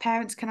questions that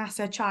parents can ask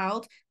their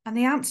child, and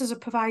the answers are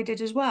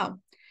provided as well.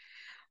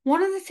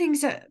 One of the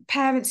things that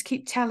parents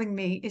keep telling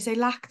me is they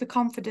lack the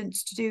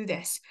confidence to do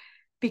this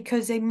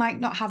because they might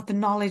not have the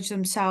knowledge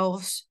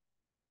themselves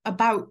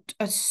about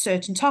a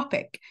certain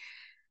topic.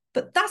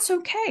 But that's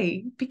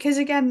okay, because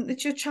again,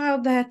 it's your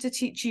child there to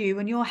teach you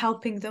and you're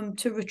helping them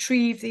to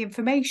retrieve the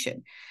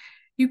information.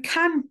 You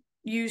can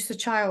use the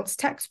child's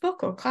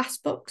textbook or class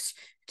books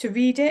to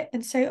read it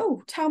and say,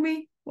 oh, tell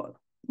me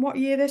what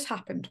year this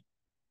happened,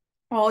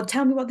 or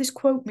tell me what this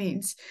quote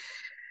means.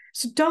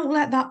 So don't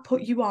let that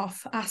put you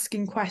off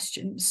asking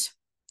questions.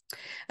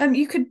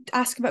 You could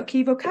ask about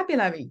key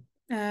vocabulary.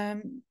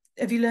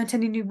 Have you learnt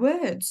any new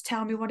words?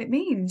 Tell me what it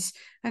means,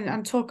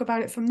 and talk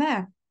about it from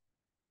there.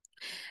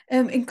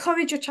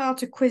 Encourage your child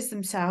to quiz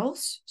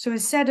themselves. So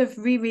instead of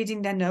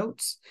rereading their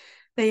notes,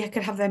 they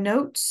could have their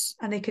notes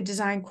and they could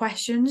design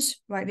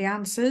questions, write the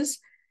answers.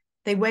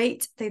 They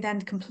wait, they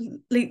then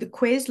complete the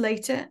quiz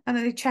later, and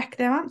then they check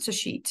their answer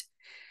sheet.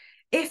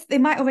 If they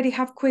might already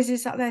have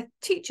quizzes that their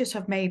teachers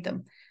have made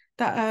them,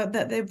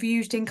 that they've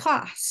used in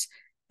class,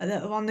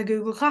 that are on the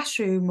Google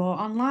Classroom or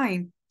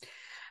online.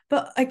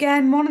 But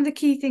again, one of the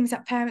key things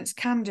that parents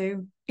can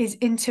do is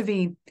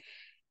intervene.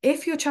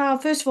 If your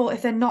child, first of all,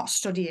 if they're not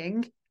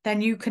studying,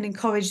 then you can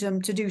encourage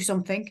them to do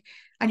something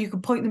and you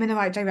can point them in the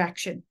right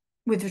direction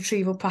with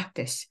retrieval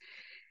practice.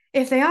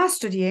 If they are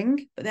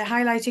studying, but they're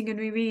highlighting and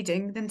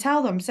rereading, then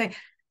tell them, say,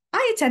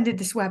 I attended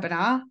this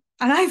webinar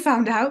and I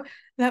found out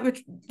that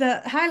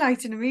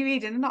highlighting and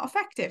rereading are not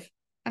effective.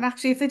 And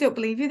actually, if they don't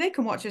believe you, they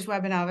can watch this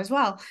webinar as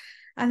well.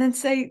 And then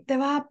say,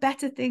 there are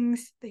better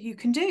things that you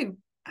can do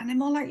and they're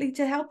more likely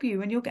to help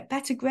you and you'll get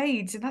better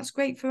grades. And that's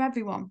great for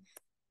everyone.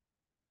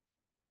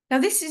 Now,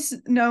 this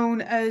is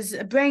known as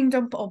a brain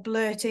dump or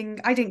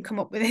blurting. I didn't come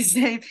up with this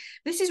name.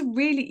 This is a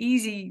really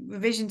easy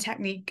revision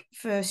technique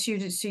for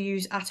students to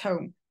use at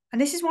home.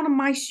 And this is one of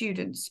my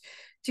students.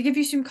 To give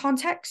you some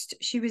context,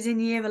 she was in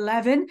year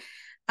 11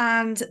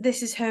 and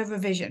this is her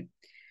revision.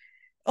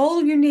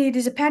 All you need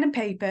is a pen and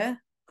paper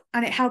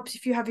and it helps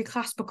if you have your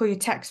class book or your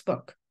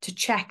textbook to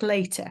check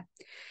later.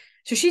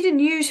 So she didn't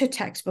use her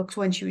textbooks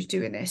when she was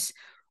doing this.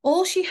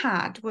 All she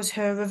had was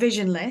her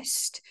revision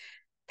list,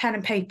 pen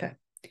and paper.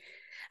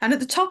 And at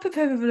the top of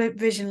her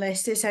revision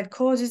list, it said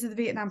causes of the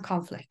Vietnam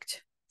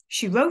conflict.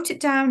 She wrote it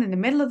down in the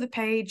middle of the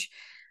page,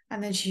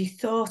 and then she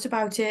thought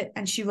about it,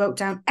 and she wrote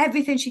down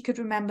everything she could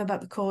remember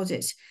about the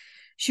causes.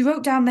 She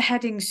wrote down the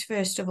headings,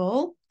 first of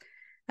all,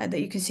 that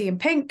you can see in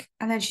pink,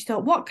 and then she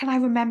thought, what can I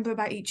remember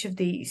about each of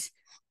these?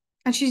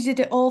 And she did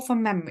it all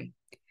from memory.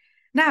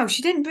 Now,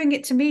 she didn't bring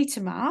it to me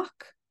to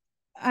mark,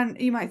 and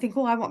you might think,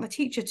 oh, I want the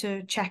teacher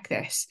to check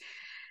this.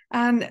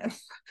 And,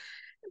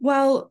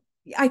 well,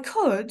 I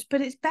could,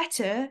 but it's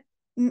better,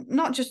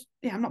 not just,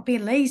 I'm not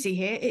being lazy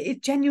here, it's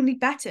genuinely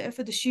better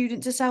for the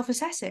student to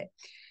self-assess it.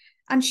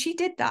 And she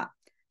did that.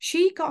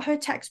 She got her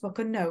textbook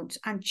and notes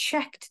and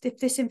checked if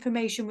this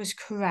information was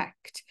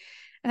correct.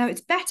 And now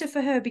it's better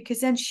for her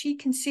because then she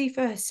can see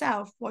for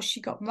herself what she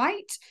got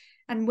right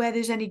and where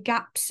there's any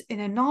gaps in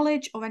her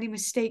knowledge or any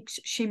mistakes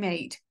she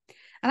made.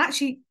 And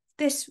actually,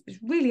 this was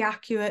really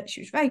accurate.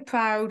 She was very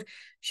proud.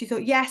 She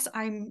thought, yes,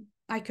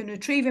 I can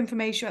retrieve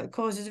information about the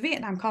causes of the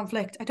Vietnam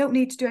conflict. I don't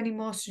need to do any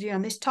more study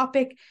on this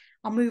topic.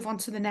 I'll move on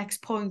to the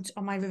next point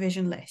on my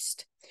revision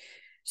list.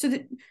 So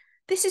that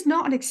this is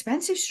not an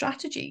expensive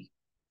strategy,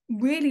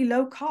 really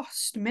low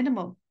cost,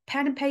 minimal,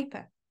 pen and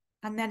paper,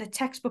 and then a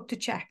textbook to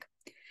check.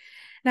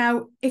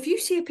 Now, if you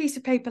see a piece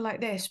of paper like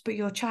this, but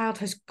your child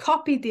has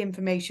copied the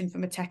information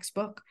from a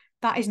textbook,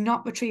 that is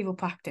not retrieval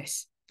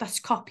practice. That's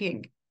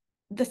copying.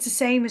 That's the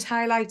same as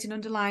highlighting,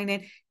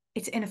 underlining.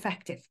 It's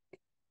ineffective.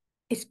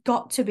 It's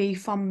got to be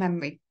from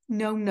memory,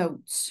 no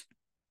notes.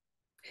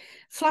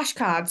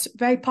 Flashcards,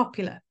 very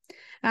popular.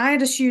 Now, I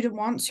had a student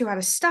once who had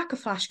a stack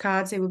of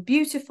flashcards. They were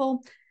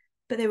beautiful,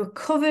 but they were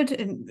covered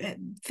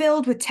and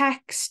filled with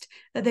text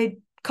that they'd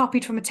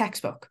copied from a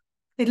textbook.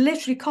 They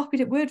literally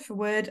copied it word for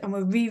word and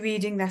were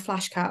rereading their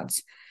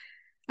flashcards.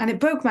 And it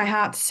broke my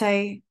heart to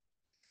say,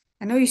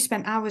 I know you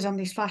spent hours on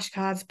these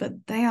flashcards, but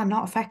they are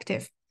not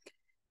effective.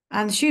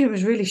 And the student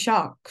was really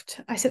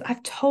shocked. I said,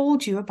 I've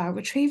told you about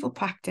retrieval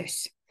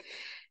practice,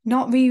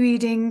 not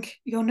rereading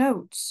your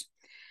notes.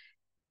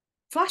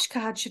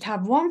 Flashcards should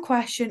have one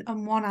question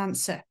and one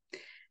answer.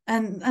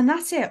 And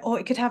that's it. Or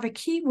it could have a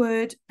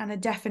keyword and a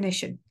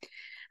definition.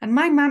 And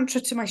my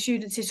mantra to my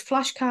students is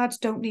flashcards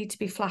don't need to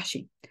be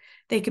flashy.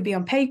 They could be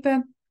on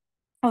paper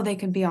or they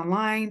can be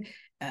online.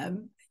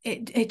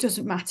 It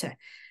doesn't matter.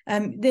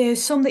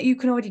 There's some that you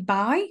can already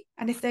buy.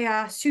 And if they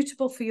are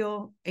suitable for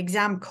your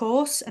exam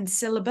course and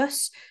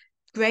syllabus,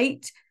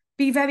 great.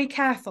 Be very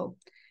careful.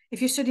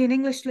 If you're studying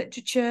English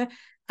literature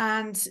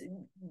and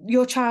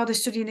your child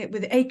is studying it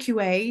with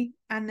AQA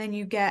and then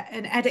you get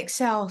an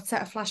Edexcel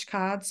set of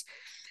flashcards,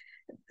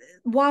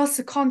 whilst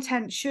the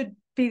content should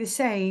be the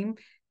same,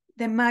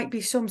 there might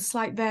be some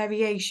slight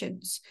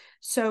variations.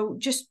 So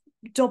just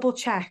double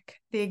check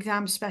the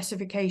exam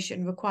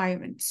specification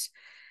requirements.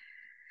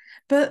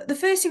 But the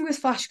first thing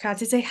with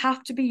flashcards is they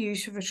have to be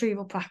used for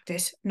retrieval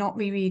practice, not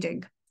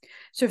rereading.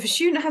 So if a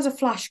student has a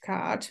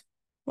flashcard,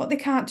 what they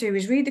can't do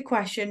is read the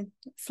question,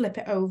 flip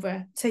it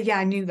over, say, yeah,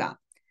 I knew that.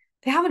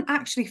 They haven't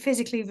actually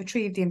physically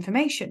retrieved the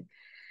information.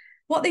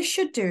 What they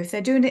should do if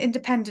they're doing it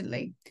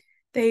independently,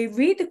 they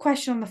read the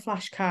question on the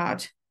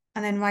flashcard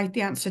and then write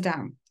the answer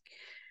down.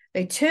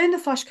 They turn the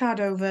flashcard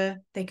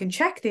over, they can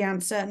check the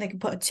answer and they can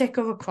put a tick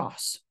or a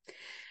cross.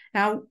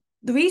 Now,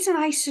 the reason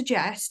I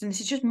suggest, and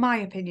this is just my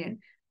opinion,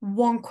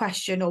 one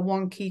question or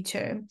one key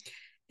term,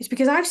 is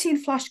because I've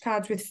seen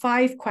flashcards with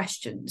 5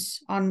 questions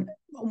on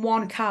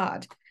one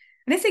card.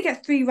 And if they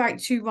get 3 right,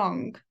 2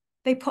 wrong,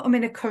 they put them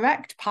in a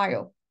correct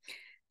pile.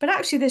 But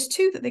actually, there's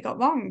 2 that they got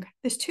wrong.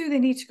 There's 2 they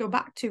need to go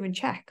back to and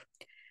check.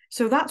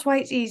 So that's why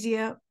it's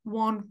easier,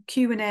 one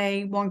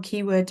Q&A, one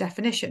keyword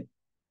definition.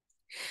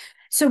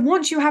 So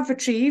once you have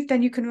retrieved,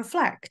 then you can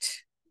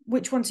reflect.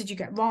 Which ones did you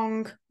get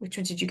wrong? Which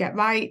ones did you get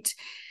right?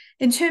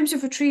 In terms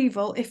of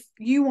retrieval, if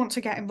you want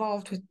to get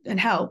involved with and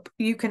help,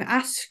 you can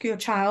ask your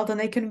child and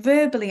they can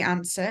verbally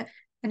answer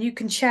and you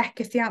can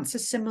check if the answer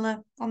is similar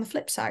on the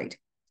flip side.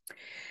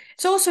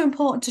 It's also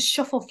important to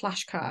shuffle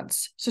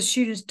flashcards so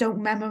students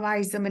don't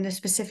memorize them in a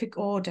specific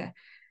order.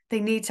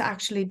 They need to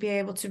actually be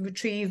able to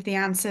retrieve the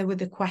answer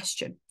with a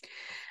question.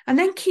 And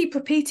then keep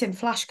repeating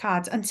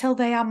flashcards until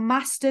they are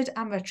mastered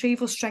and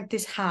retrieval strength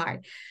is high,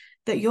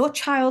 that your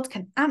child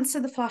can answer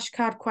the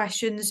flashcard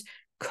questions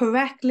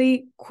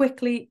correctly,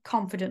 quickly,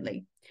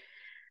 confidently.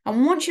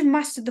 And once you've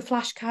mastered the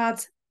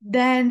flashcards,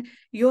 then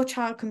your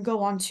child can go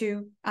on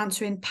to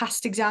answering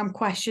past exam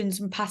questions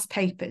and past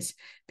papers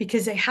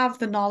because they have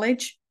the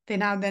knowledge. They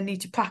now then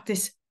need to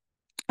practice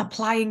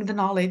applying the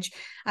knowledge,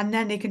 and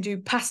then they can do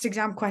past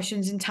exam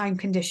questions in time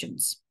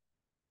conditions.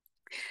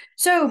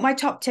 So my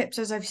top tips,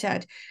 as I've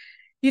said,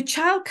 your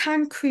child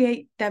can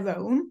create their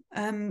own,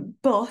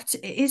 but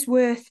it is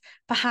worth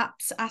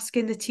perhaps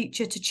asking the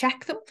teacher to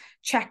check them,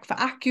 check for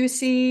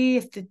accuracy,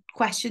 if the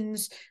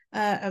questions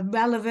are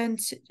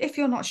relevant, if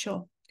you're not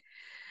sure.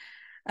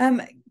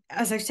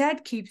 As I've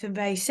said, keep them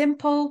very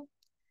simple.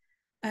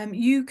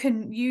 You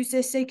can use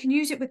this. They can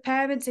use it with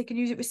parents, they can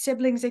use it with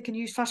siblings, they can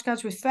use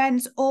flashcards with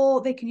friends,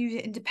 or they can use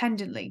it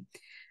independently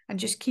and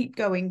just keep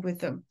going with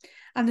them.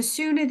 And the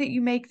sooner that you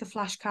make the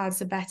flashcards,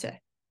 the better.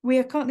 We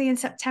are currently in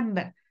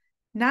September.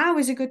 Now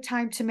is a good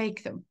time to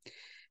make them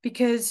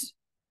because,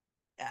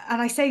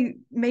 and I say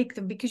make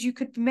them because you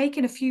could be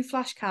making a few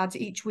flashcards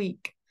each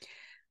week.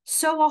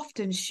 So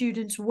often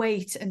students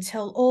wait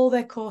until all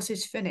their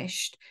courses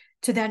finished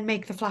to then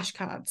make the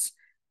flashcards.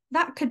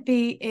 That could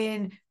be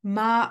in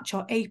March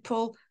or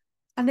April,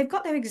 and they've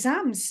got their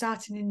exams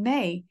starting in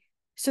May.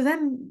 So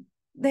then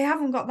they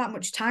haven't got that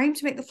much time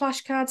to make the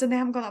flashcards and they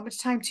haven't got that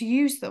much time to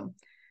use them.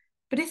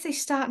 But if they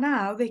start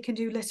now, they can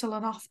do little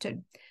and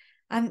often.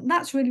 And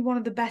that's really one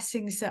of the best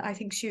things that I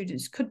think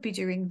students could be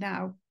doing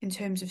now in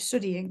terms of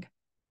studying.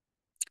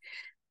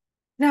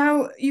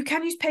 Now, you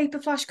can use paper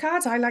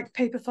flashcards. I like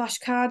paper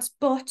flashcards,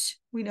 but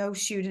we know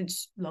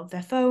students love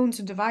their phones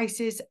and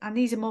devices, and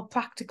these are more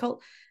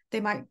practical.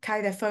 They might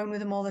carry their phone with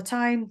them all the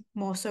time,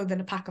 more so than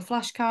a pack of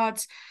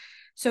flashcards.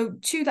 So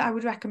two that I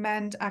would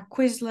recommend are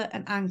Quizlet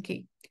and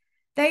Anki.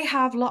 They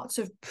have lots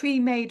of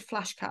pre-made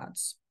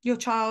flashcards. Your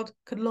child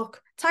could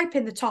type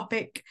in the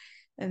topic,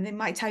 and they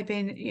might type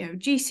in,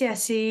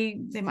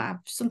 GCSE, they might have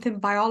something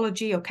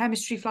biology or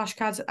chemistry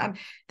flashcards, and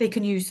they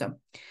can use them.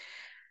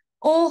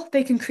 Or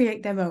they can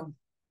create their own.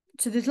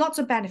 So there's lots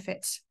of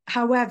benefits.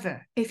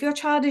 However, if your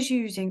child is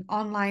using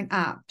online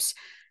apps,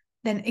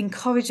 then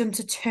encourage them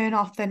to turn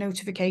off their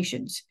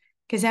notifications,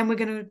 because then we're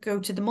going to go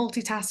to the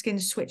multitasking,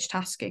 switch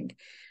tasking,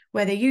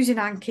 where they're using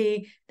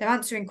Anki, they're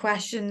answering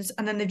questions,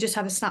 and then they've just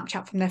had a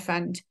Snapchat from their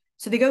friend.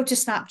 So they go to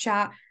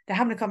Snapchat, they're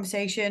having a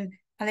conversation,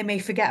 and they may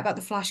forget about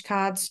the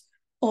flashcards,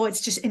 or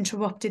it's just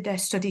interrupted their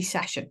study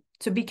session.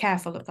 So be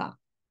careful of that.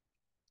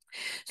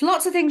 So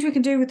lots of things we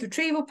can do with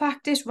retrieval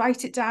practice: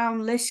 write it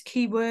down, list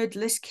keywords,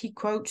 list key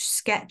quotes,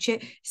 sketch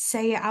it,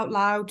 say it out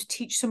loud,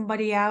 teach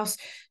somebody else,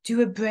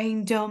 do a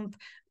brain dump,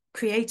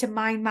 create a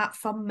mind map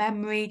from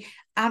memory,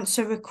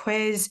 answer a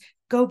quiz,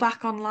 go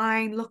back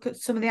online, look at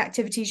some of the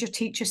activities your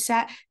teacher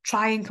set,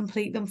 try and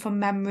complete them from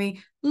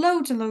memory.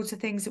 Loads and loads of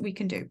things that we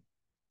can do.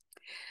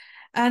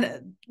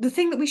 And the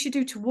thing that we should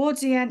do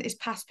towards the end is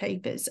past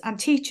papers. And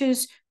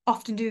teachers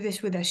often do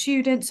this with their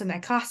students and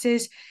their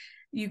classes.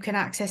 You can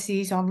access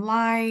these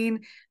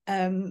online.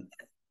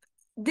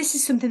 This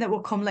is something that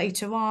will come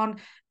later on.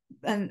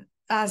 And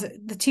as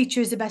the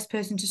teacher is the best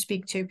person to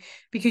speak to,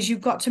 because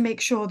you've got to make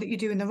sure that you're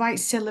doing the right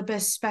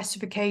syllabus,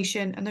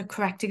 specification, and the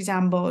correct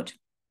exam board.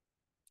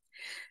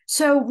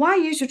 So why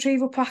use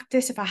retrieval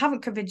practice? If I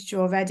haven't convinced you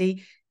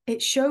already,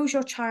 it shows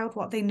your child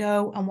what they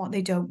know and what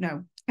they don't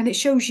know. And it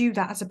shows you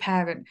that as a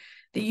parent,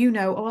 that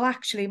oh, well,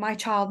 actually, my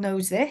child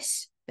knows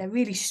this. They're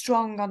really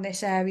strong on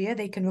this area.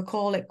 They can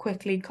recall it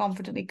quickly,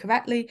 confidently,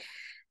 correctly.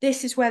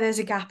 This is where there's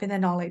a gap in their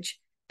knowledge.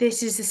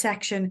 This is the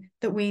section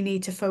that we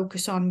need to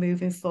focus on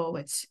moving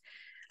forwards.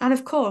 And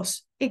of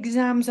course,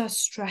 exams are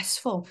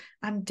stressful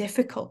and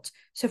difficult.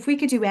 So if we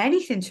could do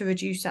anything to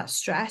reduce that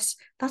stress,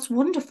 that's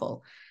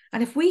wonderful.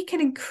 And if we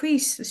can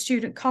increase the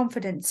student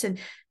confidence and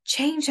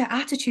change their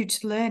attitude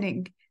to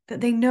learning, that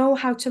they know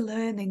how to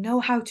learn, they know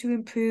how to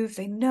improve,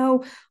 they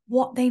know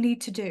what they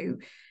need to do,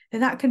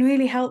 then that can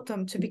really help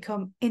them to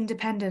become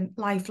independent,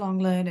 lifelong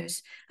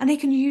learners. And they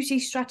can use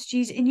these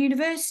strategies in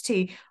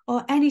university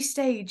or any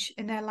stage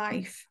in their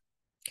life.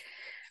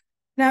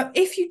 Now,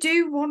 if you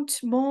do want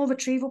more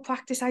retrieval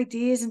practice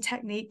ideas and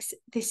techniques,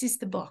 this is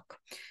the book,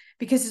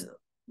 because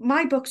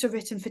my books are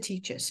written for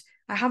teachers.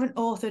 I haven't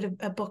authored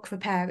a book for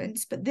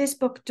parents, but this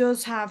book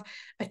does have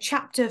a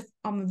chapter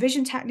on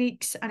revision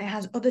techniques, and it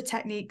has other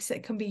techniques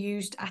that can be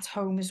used at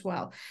home as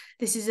well.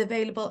 This is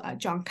available at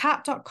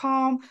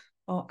johncat.com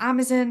or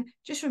Amazon.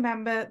 Just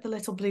remember the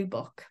little blue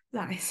book.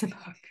 That is the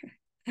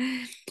book.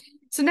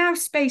 So now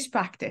space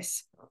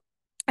practice.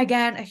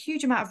 Again, a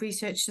huge amount of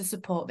research to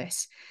support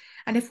this.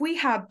 And if we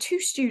had two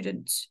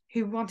students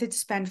who wanted to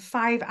spend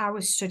 5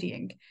 hours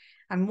studying,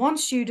 and one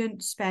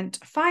student spent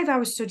 5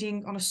 hours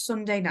studying on a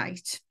Sunday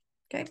night,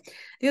 okay,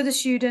 the other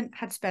student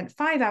had spent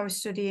 5 hours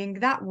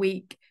studying that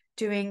week,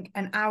 doing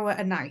an hour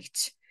a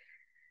night.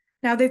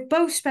 Now, they've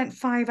both spent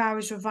 5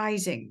 hours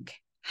revising.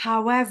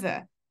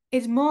 However,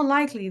 it's more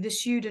likely the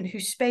student who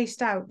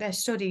spaced out their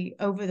study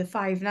over the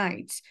 5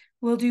 nights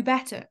will do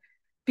better,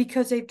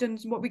 because they've done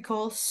what we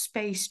call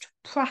spaced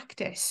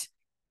practice.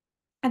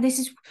 And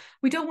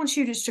we don't want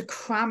students to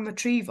cram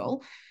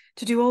retrieval,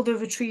 to do all the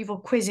retrieval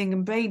quizzing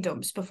and brain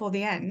dumps before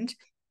the end.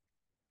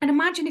 And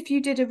imagine if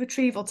you did a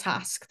retrieval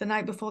task the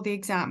night before the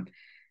exam,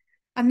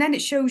 and then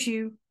it shows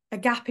you a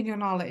gap in your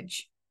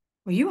knowledge.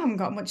 Well, you haven't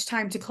got much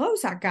time to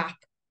close that gap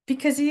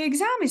because the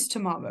exam is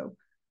tomorrow.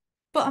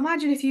 But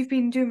imagine if you've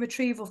been doing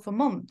retrieval for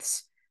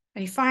months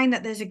and you find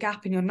that there's a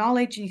gap in your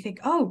knowledge and you think,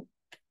 oh,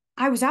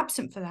 I was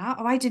absent for that,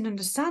 or I didn't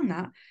understand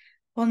that.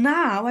 Well,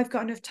 now I've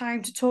got enough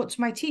time to talk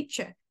to my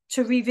teacher,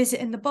 to revisit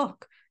in the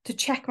book, to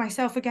check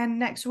myself again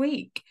next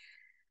week.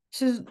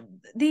 So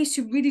these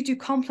two really do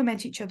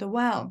complement each other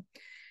well.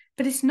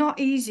 But it's not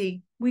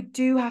easy. We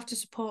do have to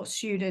support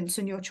students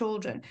and your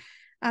children.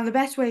 And the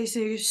best way is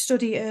to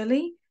study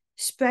early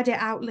spread it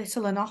out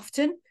little and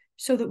often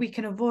so that we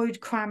can avoid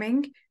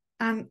cramming.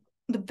 And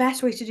the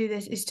best way to do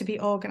this is to be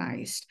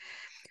organised.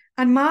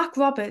 And Mark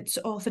Roberts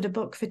authored a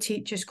book for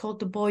teachers called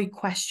The Boy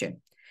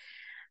Question.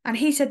 And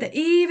he said that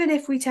even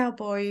if we tell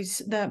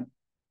boys that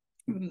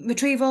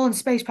retrieval and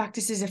space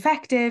practice is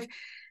effective,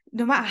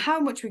 no matter how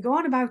much we go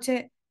on about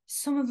it,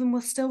 some of them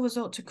will still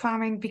resort to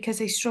cramming because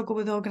they struggle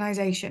with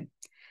organisation.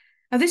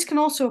 Now, this can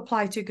also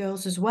apply to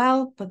girls as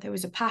well, but there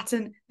was a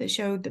pattern that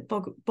showed that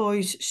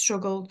boys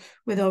struggled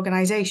with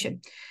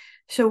organisation.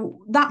 So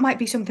that might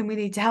be something we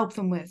need to help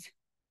them with,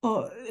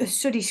 or a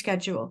study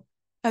schedule,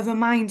 a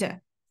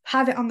reminder,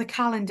 have it on the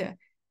calendar,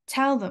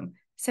 tell them,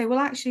 say, well,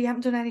 actually, you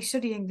haven't done any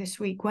studying this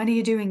week. When are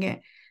you doing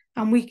it?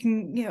 And we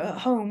can, at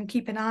home,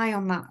 keep an eye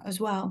on that as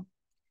well.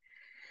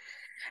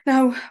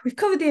 Now, we've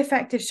covered the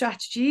effective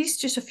strategies,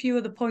 just a few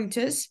other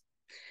pointers.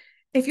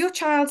 If your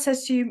child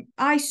says to you,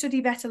 I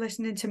study better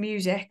listening to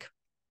music,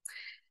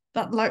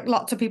 that like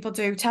lots of people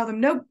do, tell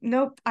them,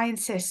 nope, I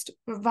insist,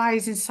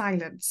 revise in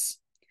silence.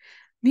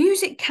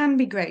 Music can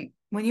be great.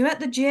 When you're at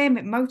the gym,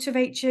 it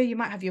motivates you. You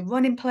might have your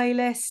running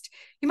playlist.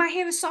 You might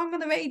hear a song on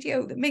the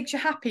radio that makes you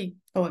happy,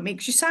 or it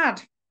makes you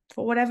sad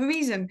for whatever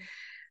reason.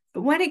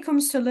 But when it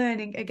comes to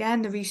learning,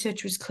 again, the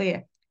research was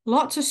clear.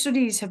 Lots of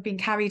studies have been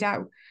carried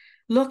out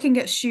looking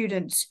at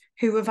students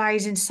who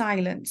revise in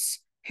silence,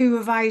 who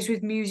revise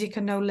with music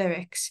and no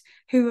lyrics,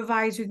 who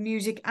revise with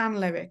music and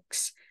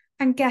lyrics.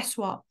 And guess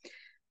what?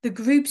 The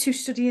groups who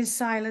study in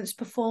silence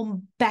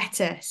perform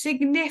better,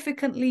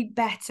 significantly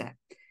better.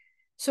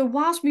 So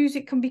whilst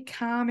music can be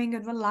calming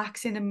and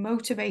relaxing and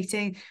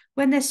motivating,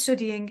 when they're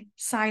studying,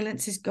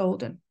 silence is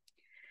golden.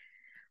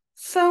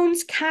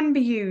 Phones can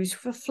be used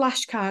for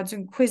flashcards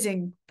and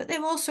quizzing, but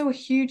they're also a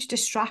huge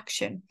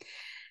distraction.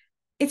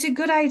 It's a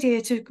good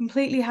idea to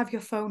completely have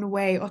your phone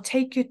away or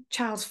take your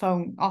child's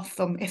phone off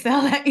them if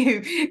they'll let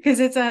you, because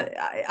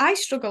I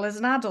struggle as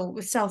an adult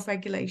with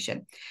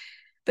self-regulation.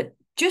 But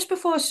just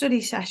before a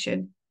study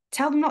session,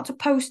 tell them not to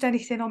post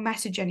anything or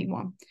message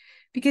anyone,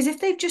 because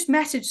if they've just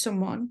messaged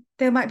someone,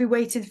 they might be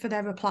waiting for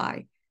their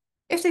reply.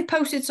 If they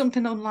posted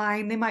something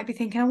online, they might be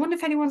thinking, I wonder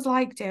if anyone's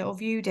liked it or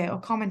viewed it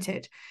or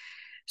commented.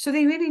 So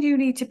they really do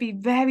need to be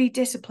very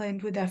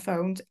disciplined with their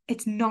phones.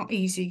 It's not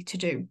easy to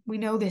do. We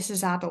know this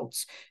as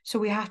adults, so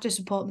we have to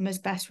support them as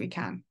best we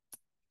can.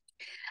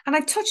 And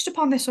I've touched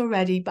upon this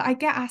already, but I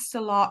get asked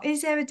a lot,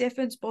 is there a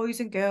difference,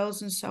 boys and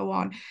girls and so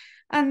on?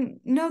 And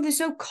no, there's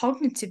no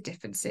cognitive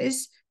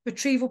differences.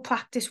 Retrieval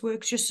practice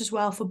works just as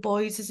well for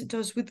boys as it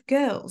does with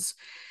girls.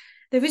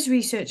 There is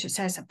research that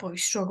says that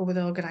boys struggle with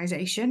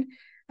organisation.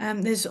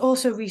 There's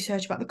also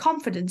research about the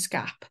confidence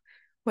gap,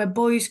 where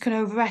boys can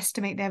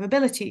overestimate their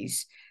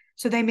abilities.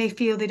 So they may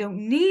feel they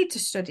don't need to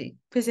study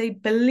because they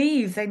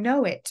believe they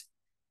know it.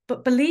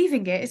 But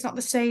believing it is not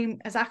the same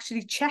as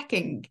actually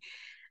checking.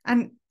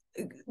 And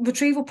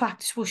retrieval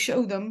practice will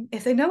show them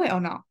if they know it or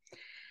not.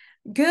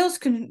 Girls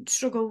can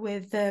struggle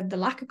with the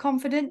lack of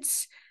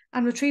confidence,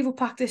 and retrieval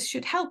practice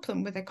should help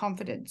them with their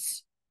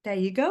confidence. There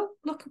you go.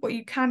 Look at what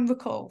you can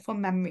recall from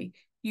memory.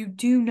 You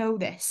do know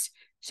this.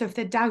 So if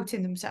they're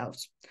doubting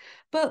themselves.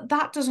 But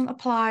that doesn't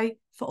apply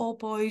for all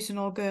boys and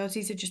all girls.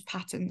 These are just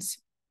patterns.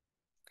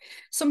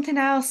 Something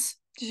else,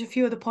 just a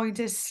few other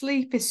pointers.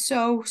 Sleep is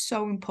so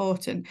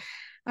important.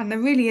 And there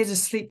really is a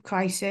sleep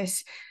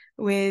crisis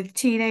with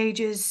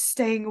teenagers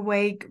staying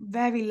awake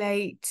very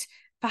late.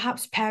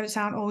 Perhaps parents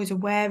aren't always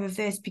aware of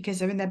this because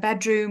they're in their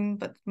bedroom,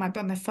 but might be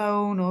on their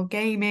phone or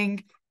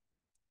gaming.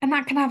 And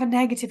that can have a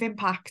negative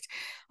impact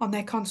on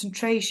their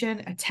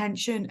concentration,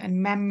 attention,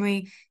 and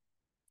memory,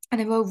 and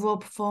their overall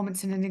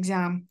performance in an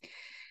exam.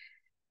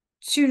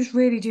 Students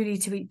really do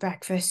need to eat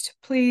breakfast.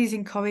 Please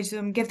encourage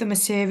them, give them a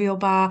cereal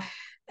bar.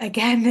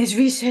 Again, there's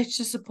research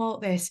to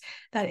support this,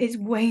 that it's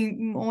way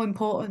more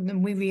important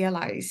than we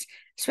realise,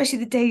 especially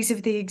the days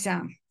of the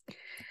exam.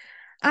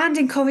 And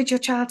encourage your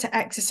child to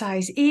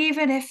exercise,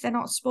 even if they're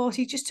not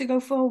sporty, just to go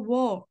for a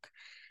walk.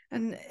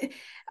 And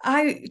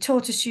I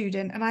taught a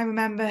student, and I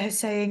remember her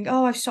saying,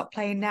 oh, I've stopped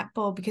playing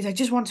netball because I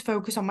just want to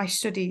focus on my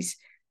studies.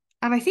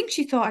 And I think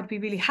she thought I'd be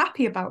really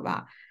happy about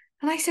that.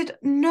 And I said,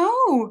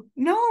 no,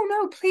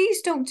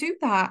 please don't do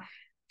that.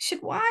 She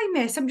said, why,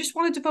 miss? I just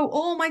want to devote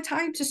all my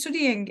time to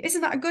studying.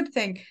 Isn't that a good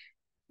thing?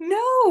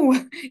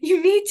 No,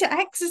 you need to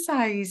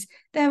exercise.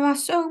 There are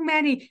so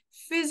many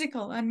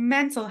physical and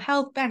mental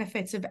health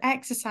benefits of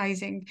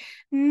exercising.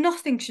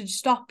 Nothing should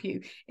stop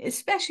you,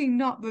 especially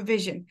not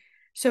revision.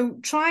 So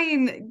try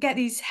and get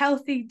these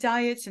healthy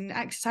diets and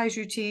exercise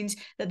routines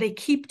that they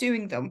keep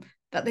doing them,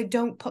 that they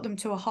don't put them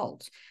to a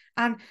halt.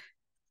 And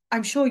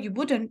I'm sure you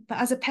wouldn't, but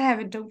as a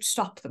parent, don't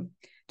stop them.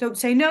 Don't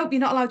say, nope, you're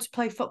not allowed to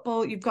play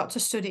football. You've got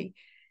to study.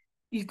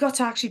 You've got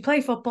to actually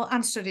play football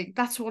and study.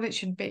 That's what it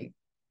should be.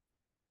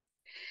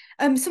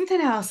 Something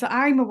else that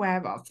I'm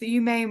aware of that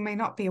you may or may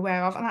not be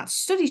aware of, and that's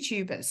study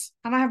tubers.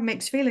 And I have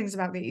mixed feelings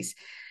about these.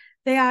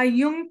 They are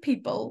young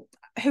people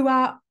who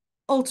are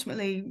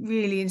ultimately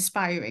really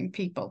inspiring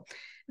people.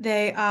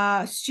 They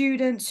are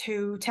students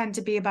who tend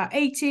to be about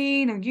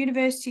 18 or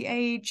university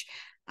age,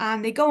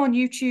 and they go on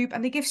YouTube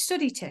and they give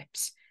study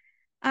tips.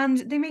 and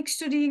they make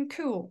studying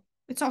cool.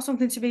 It's not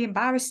something to be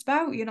embarrassed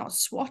about. You're not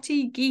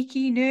swotty,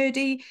 geeky,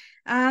 nerdy,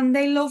 and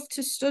they love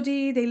to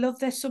study. They love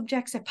their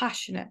subjects. They're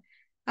passionate.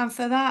 And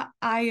for that,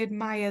 I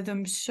admire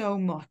them so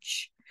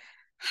much.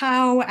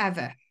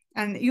 However,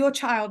 and your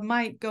child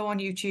might go on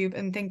YouTube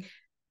and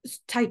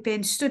type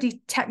in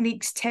study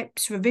techniques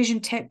tips,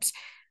 revision tips,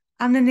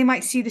 and then they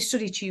might see the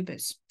study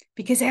tubers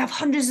because they have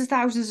hundreds of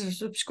thousands of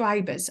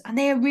subscribers and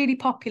they are really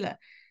popular.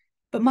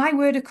 But my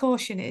word of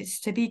caution is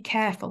to be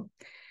careful.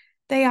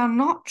 They are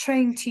not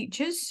trained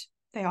teachers.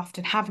 They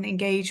often haven't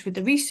engaged with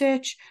the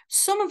research.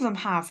 Some of them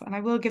have, and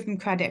I will give them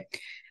credit,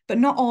 but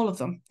not all of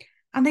them.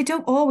 And they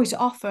don't always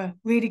offer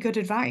really good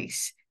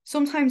advice.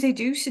 Sometimes they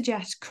do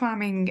suggest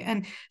cramming,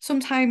 and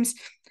sometimes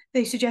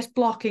they suggest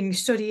blocking,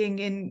 studying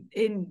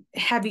in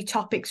heavy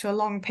topics for a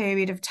long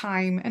period of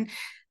time. And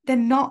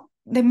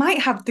they might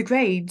have the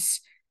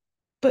grades,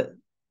 but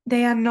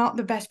they are not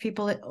the best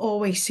people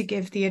always to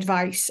give the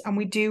advice, and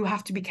we do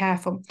have to be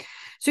careful.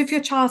 So if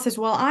your child says,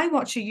 well, I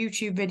watched a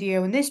YouTube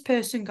video and this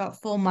person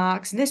got full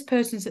marks and this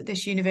person's at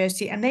this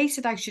university and they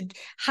said I should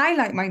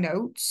highlight my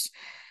notes,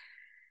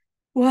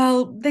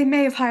 well, they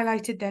may have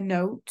highlighted their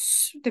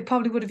notes. They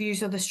probably would have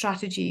used other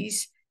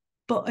strategies.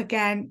 But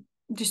again,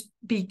 just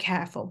be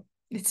careful.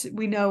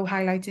 We know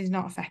highlighting is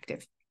not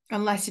effective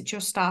unless it's your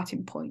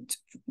starting point,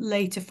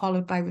 later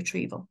followed by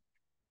retrieval.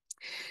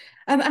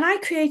 And I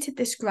created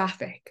this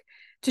graphic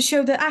to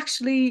show that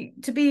actually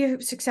to be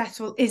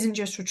successful isn't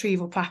just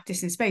retrieval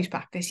practice and space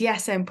practice.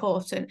 Yes, they're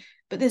important,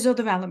 but there's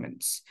other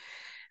elements.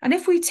 And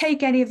if we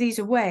take any of these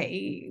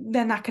away,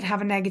 then that could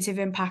have a negative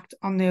impact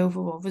on the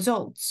overall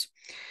results.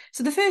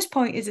 So the first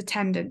point is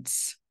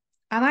attendance.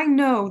 And I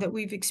know that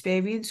we've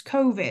experienced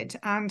COVID,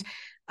 and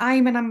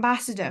I'm an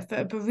ambassador for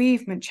a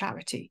bereavement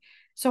charity.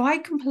 So I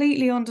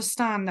completely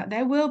understand that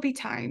there will be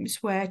times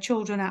where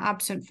children are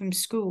absent from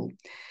school.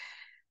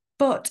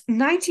 But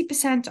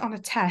 90% on a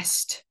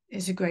test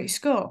is a great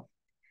score.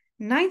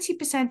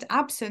 90%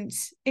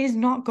 absence is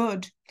not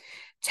good.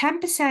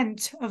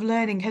 10% of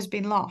learning has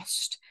been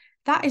lost.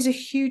 That is a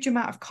huge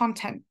amount of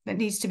content that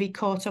needs to be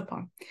caught up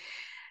on.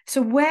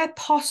 So where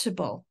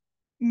possible,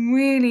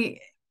 really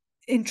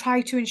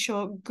try to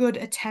ensure good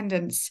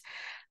attendance.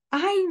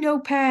 I know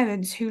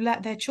parents who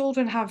let their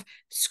children have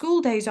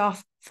school days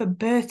off for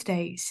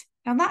birthdays.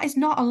 Now that is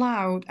not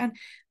allowed. And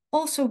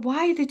also,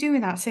 why are they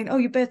doing that? Saying, oh,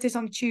 your birthday's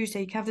on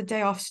Tuesday, you can have the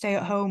day off, stay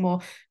at home or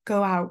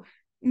go out.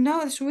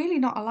 No, it's really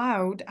not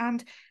allowed.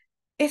 And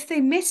if they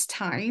miss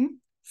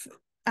time,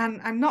 and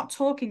I'm not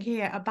talking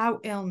here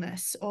about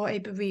illness or a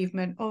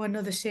bereavement or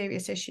another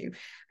serious issue,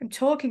 I'm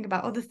talking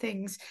about other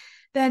things,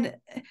 then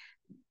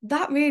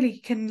that really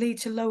can lead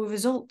to lower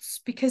results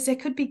because there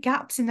could be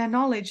gaps in their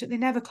knowledge that they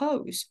never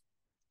close.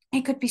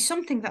 It could be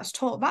something that's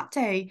taught that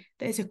day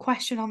that is a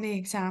question on the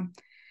exam.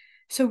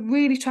 So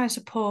really try and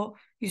support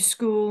your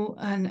school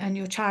and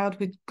your child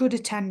with good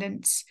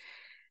attendance.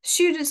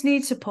 Students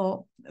need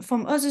support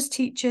from us as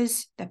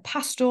teachers, the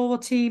pastoral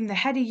team, the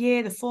head of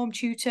year, the form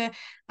tutor,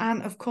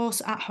 and of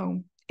course at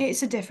home.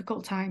 It's a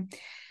difficult time.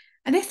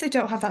 And if they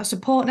don't have that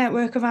support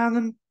network around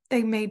them,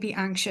 they may be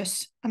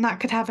anxious, and that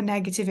could have a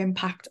negative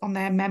impact on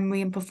their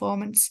memory and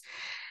performance.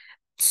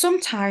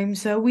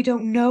 Sometimes, though, we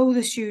don't know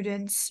the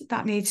students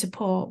that need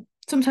support.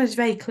 Sometimes it's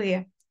very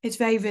clear. It's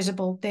very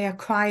visible. They are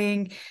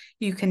crying.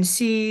 You can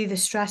see the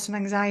stress and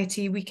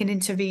anxiety. We can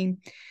intervene.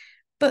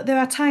 But there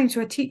are times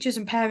where teachers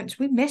and parents,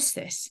 we miss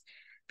this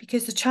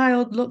because the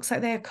child looks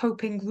like they are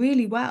coping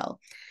really well.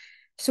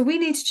 So we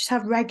need to just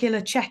have regular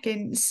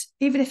check-ins,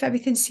 even if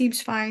everything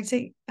seems fine.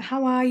 Say,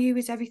 how are you?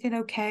 Is everything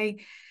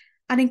okay?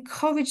 And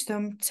encourage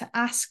them to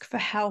ask for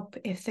help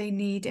if they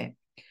need it.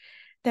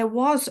 There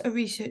was a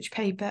research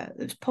paper that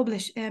was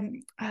published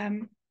in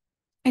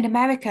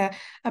America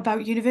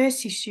about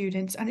university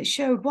students, and it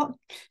showed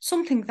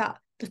something that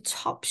the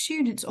top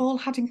students all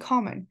had in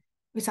common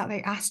was that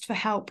they asked for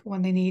help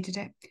when they needed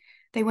it.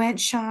 They weren't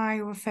shy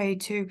or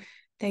afraid to.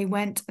 They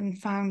went and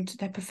found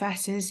their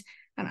professors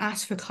and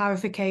asked for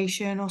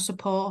clarification or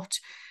support.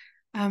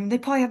 They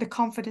probably had the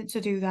confidence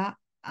to do that,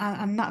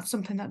 and that's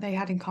something that they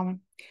had in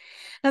common.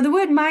 Now, the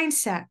word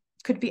mindset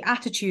could be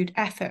attitude,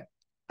 effort.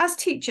 As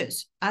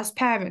teachers, as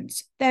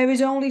parents, there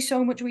is only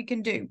so much we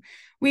can do.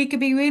 We could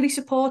be really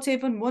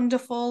supportive and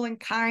wonderful and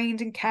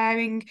kind and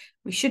caring.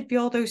 We should be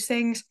all those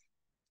things,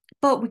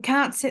 but we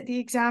can't sit the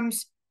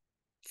exams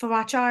for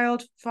our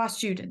child, for our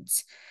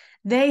students.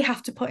 They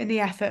have to put in the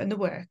effort and the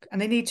work, and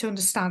they need to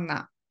understand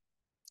that.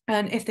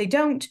 And if they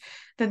don't,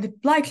 then they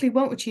likely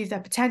won't achieve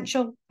their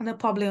potential and they'll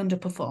probably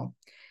underperform.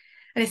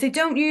 And if they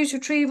don't use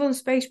retrieval and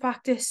space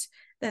practice,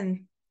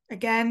 then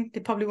again, they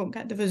probably won't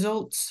get the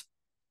results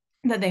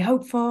that they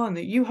hope for and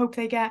that you hope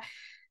they get.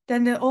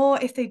 Or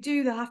if they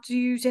do, they'll have to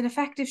use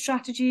ineffective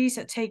strategies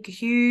that take a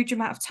huge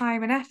amount of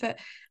time and effort,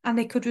 and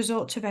they could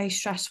resort to very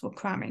stressful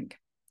cramming.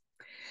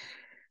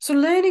 So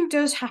learning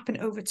does happen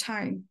over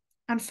time,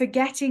 and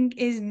forgetting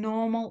is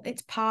normal.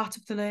 It's part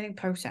of the learning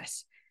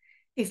process.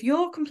 If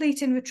you're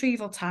completing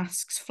retrieval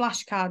tasks,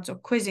 flashcards, or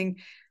quizzing,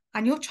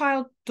 and your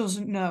child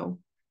doesn't know,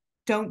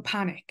 don't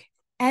panic.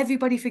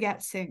 Everybody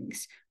forgets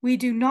things. We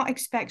do not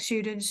expect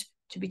students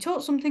to be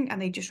taught something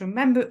and they just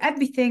remember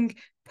everything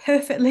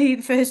perfectly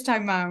the first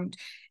time round.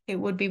 It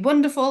would be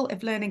wonderful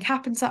if learning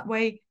happens that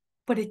way,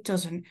 but it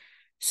doesn't.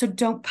 So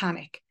don't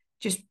panic.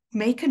 Just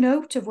make a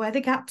note of where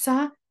the gaps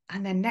are,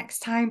 and then next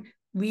time,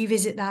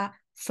 revisit that,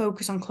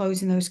 focus on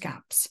closing those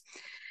gaps.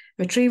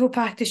 Retrieval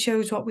practice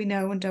shows what we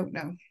know and don't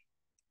know.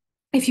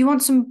 If you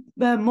want some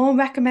more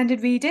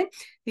recommended reading,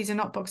 these are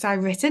not books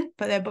I've written,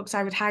 but they're books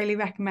I would highly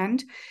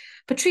recommend.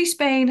 Patrice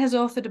Bain has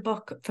authored a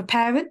book for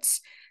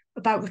parents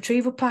about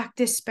retrieval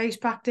practice, space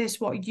practice,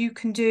 what you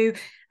can do.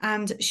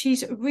 And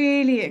she's a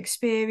really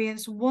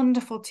experienced,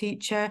 wonderful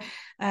teacher,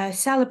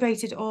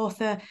 celebrated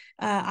author.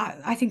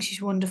 I think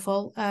she's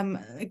wonderful.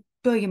 A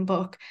brilliant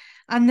book.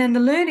 And then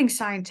the Learning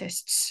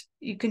Scientists.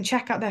 You can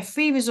check out their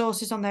free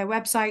resources on their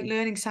website,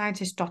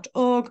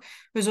 learningscientist.org,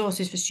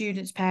 resources for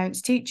students,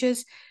 parents,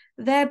 teachers.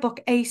 Their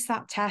book, Ace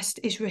That Test,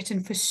 is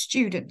written for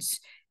students.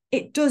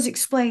 It does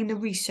explain the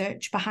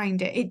research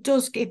behind it. It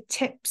does give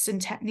tips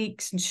and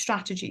techniques and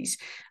strategies.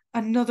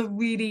 Another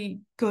really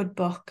good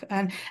book.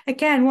 And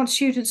again, once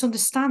students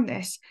understand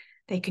this,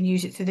 they can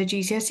use it through the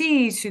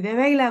GCSEs, through their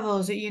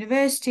A-levels at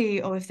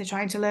university, or if they're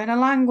trying to learn a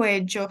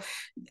language, or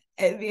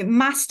a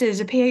master's,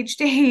 a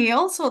PhD,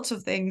 all sorts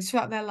of things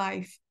throughout their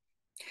life.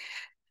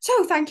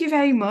 So thank you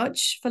very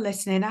much for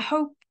listening. I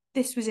hope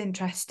this was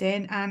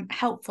interesting and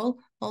helpful,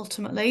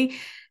 ultimately.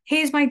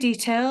 Here's my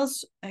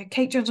details,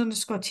 Kate Jones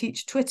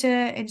 _teach, Twitter,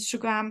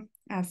 Instagram,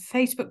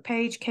 Facebook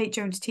page, Kate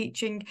Jones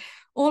Teaching.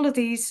 All of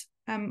these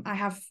I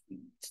have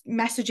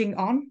messaging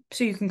on,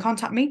 so you can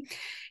contact me.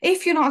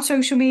 If you're not on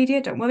social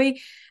media, don't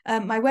worry.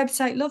 My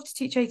website,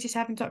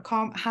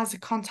 lovetoteach87.com, has a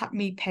contact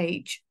me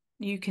page.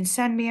 You can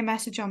send me a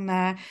message on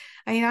there.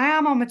 I mean, I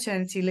am on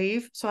maternity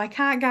leave, so I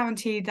can't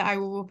guarantee that I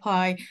will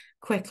reply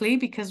quickly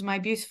because my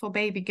beautiful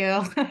baby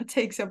girl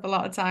takes up a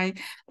lot of time.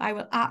 I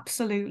will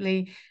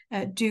absolutely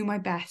do my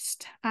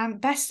best. And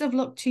best of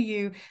luck to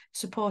you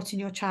supporting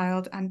your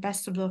child, and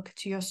best of luck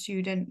to your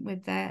student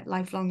with their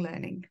lifelong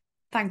learning.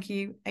 Thank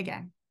you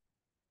again.